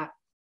like that.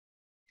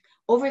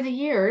 Over the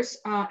years,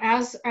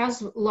 as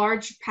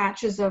large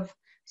patches of,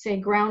 say,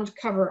 ground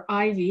cover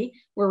ivy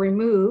were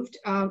removed,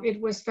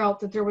 it was felt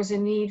that there was a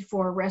need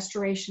for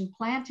restoration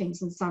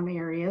plantings in some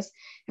areas,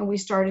 and we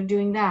started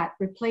doing that,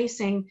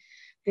 replacing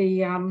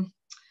the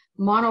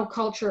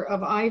monoculture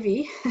of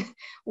ivy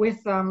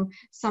with a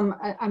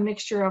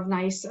mixture of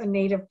nice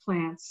native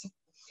plants.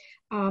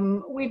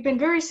 We've been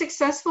very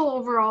successful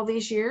over all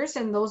these years,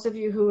 and those of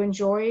you who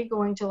enjoy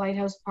going to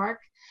Lighthouse Park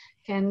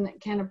can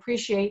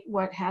appreciate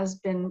what has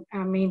been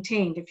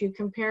maintained. If you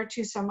compare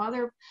to some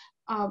other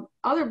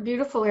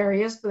beautiful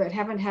areas that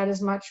haven't had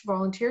as much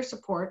volunteer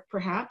support,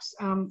 perhaps,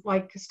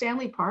 like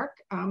Stanley Park,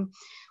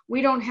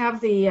 we don't have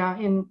the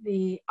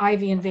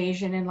ivy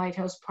invasion in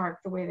Lighthouse Park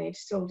the way they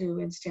still do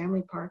in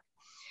Stanley Park.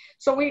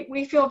 So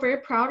we feel very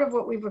proud of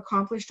what we've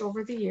accomplished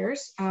over the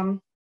years.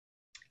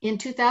 In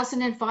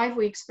 2005,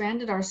 we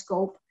expanded our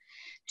scope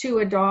to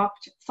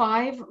adopt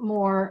 5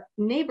 more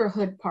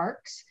neighborhood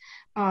parks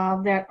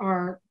that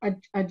are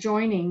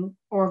adjoining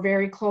or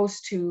very close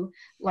to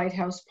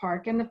Lighthouse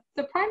Park. And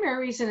the primary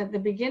reason at the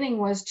beginning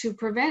was to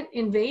prevent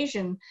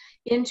invasion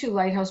into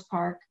Lighthouse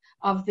Park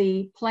of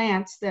the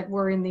plants that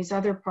were in these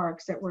other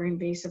parks that were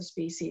invasive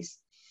species.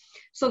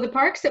 So the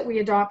parks that we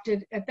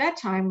adopted at that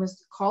time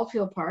was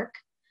Caulfield Park,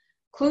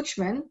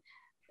 Kluchman,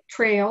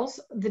 Trails,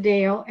 the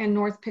Dale, and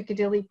North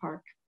Piccadilly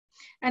Park.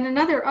 And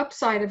another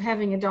upside of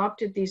having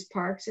adopted these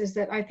parks is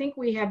that I think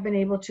we have been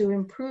able to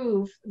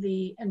improve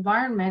the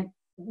environment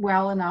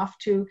well enough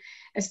to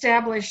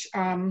establish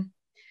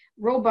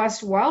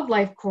robust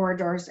wildlife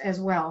corridors as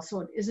well. So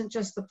it isn't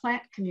just the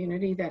plant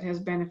community that has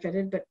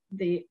benefited, but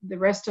the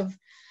rest of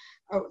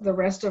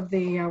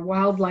the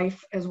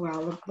wildlife as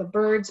well, the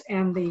birds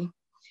and the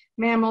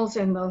mammals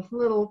and the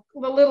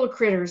little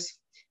critters.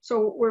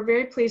 So we're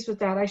very pleased with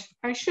that.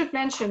 I should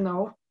mention,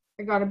 though,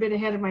 I got a bit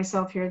ahead of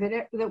myself here,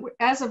 that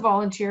as a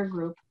volunteer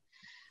group,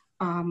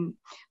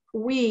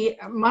 we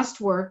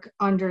must work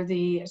under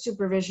the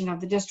supervision of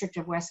the District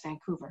of West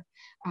Vancouver.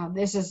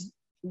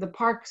 The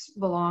parks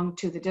belong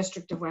to the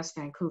District of West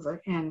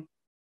Vancouver, and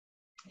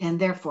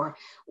therefore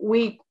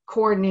we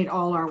coordinate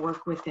all our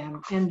work with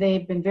them, and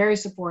they've been very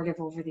supportive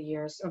over the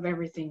years of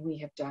everything we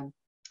have done.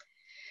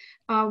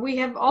 We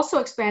have also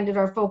expanded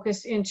our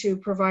focus into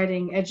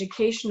providing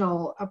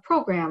educational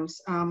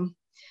programs.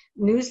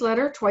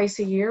 Newsletter twice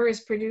a year is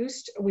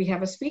produced. We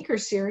have a speaker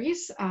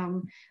series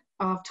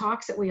of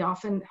talks that we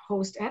often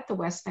host at the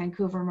West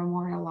Vancouver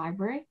Memorial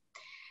Library,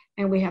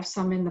 and we have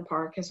some in the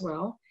park as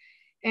well.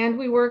 And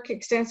we work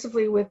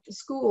extensively with the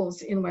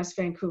schools in West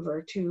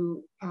Vancouver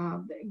to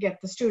get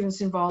the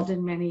students involved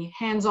in many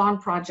hands-on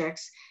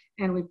projects,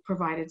 and we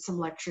provided some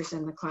lectures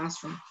in the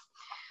classroom.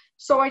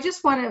 So I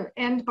just want to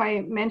end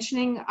by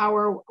mentioning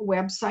our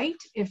website.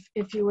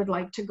 If you would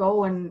like to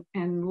go and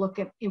look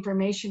at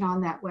information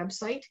on that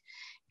website,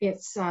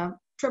 it's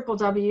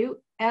www.lpps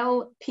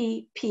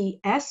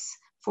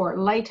for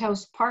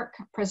Lighthouse Park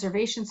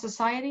Preservation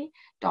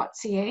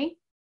Society.ca.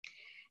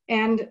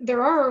 And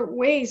there are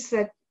ways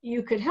that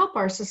you could help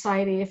our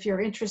society if you're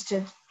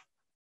interested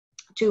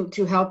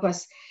to help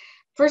us.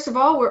 First of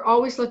all, we're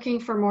always looking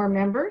for more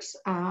members.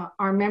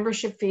 Our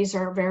membership fees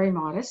are very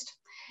modest.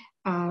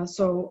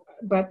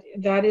 But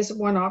that is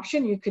one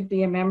option. You could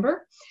be a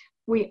member.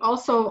 We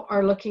also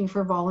are looking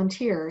for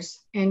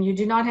volunteers, and you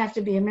do not have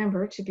to be a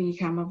member to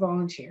become a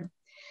volunteer.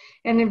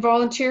 And in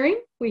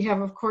volunteering, we have,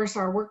 of course,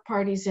 our work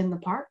parties in the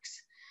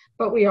parks,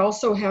 but we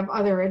also have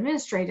other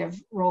administrative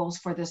roles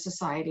for the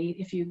society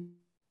if you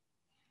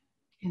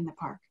in the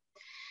park.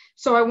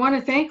 So I want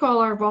to thank all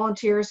our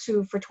volunteers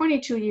who for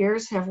 22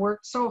 years have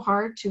worked so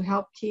hard to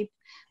help keep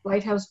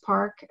Lighthouse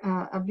Park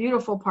a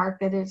beautiful park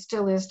that it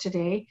still is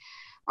today.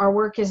 Our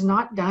work is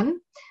not done.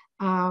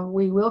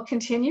 We will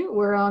continue.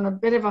 We're on a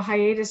bit of a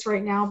hiatus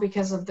right now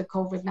because of the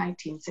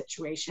COVID-19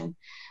 situation.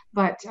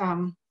 But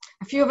a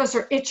few of us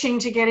are itching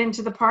to get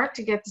into the park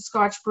to get the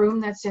Scotch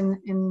broom that's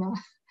in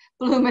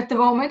bloom at the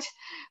moment.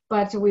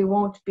 But we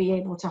won't be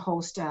able to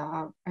host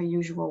a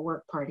usual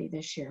work party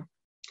this year.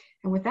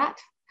 And with that,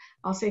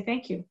 I'll say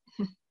thank you.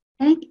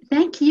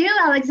 Thank you,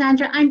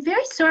 Alexandra. I'm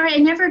very sorry I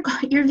never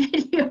got your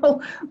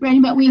video ready,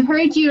 but we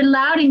heard you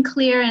loud and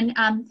clear, and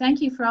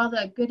thank you for all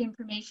the good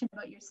information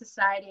about your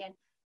society and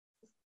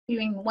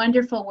doing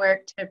wonderful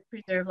work to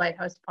preserve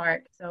Lighthouse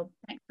Park. So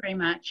thanks very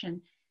much. And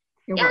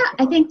You're yeah,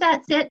 welcome. I think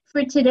that's it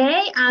for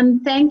today.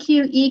 Thank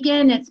you,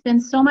 Egan. It's been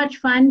so much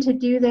fun to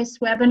do this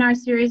webinar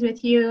series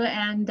with you,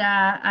 and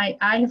I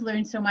have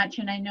learned so much,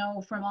 and I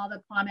know from all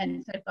the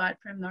comments I've got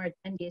from our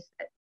attendees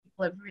that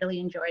people have really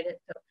enjoyed it.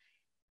 So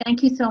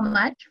thank you so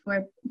much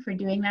for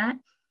doing that.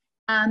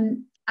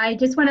 I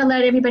just want to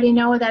let everybody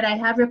know that I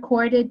have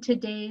recorded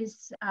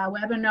today's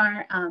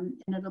webinar, and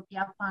it'll be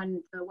up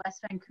on the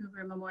West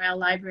Vancouver Memorial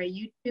Library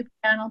YouTube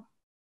channel,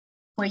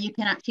 where you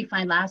can actually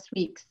find last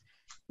week's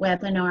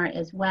webinar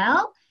as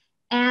well.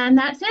 And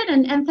that's it.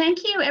 And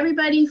thank you,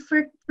 everybody,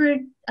 for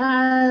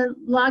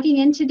logging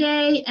in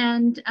today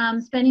and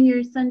spending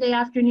your Sunday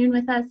afternoon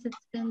with us.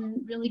 It's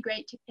been really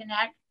great to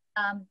connect.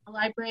 The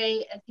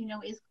library, as you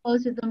know, is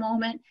closed at the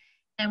moment,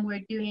 and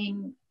we're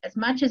doing as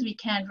much as we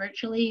can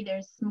virtually.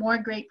 There's more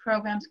great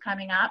programs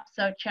coming up,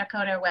 so check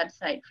out our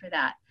website for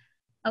that.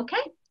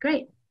 Okay,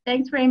 great.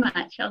 Thanks very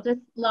much. I'll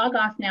just log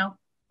off now.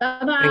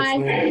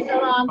 Bye-bye. Thanks,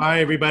 Bye,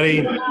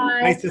 everybody. Bye.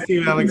 Nice to see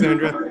you,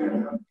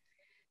 Alexandra.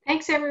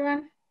 Thanks,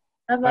 everyone.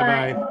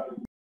 Bye-bye. Bye-bye.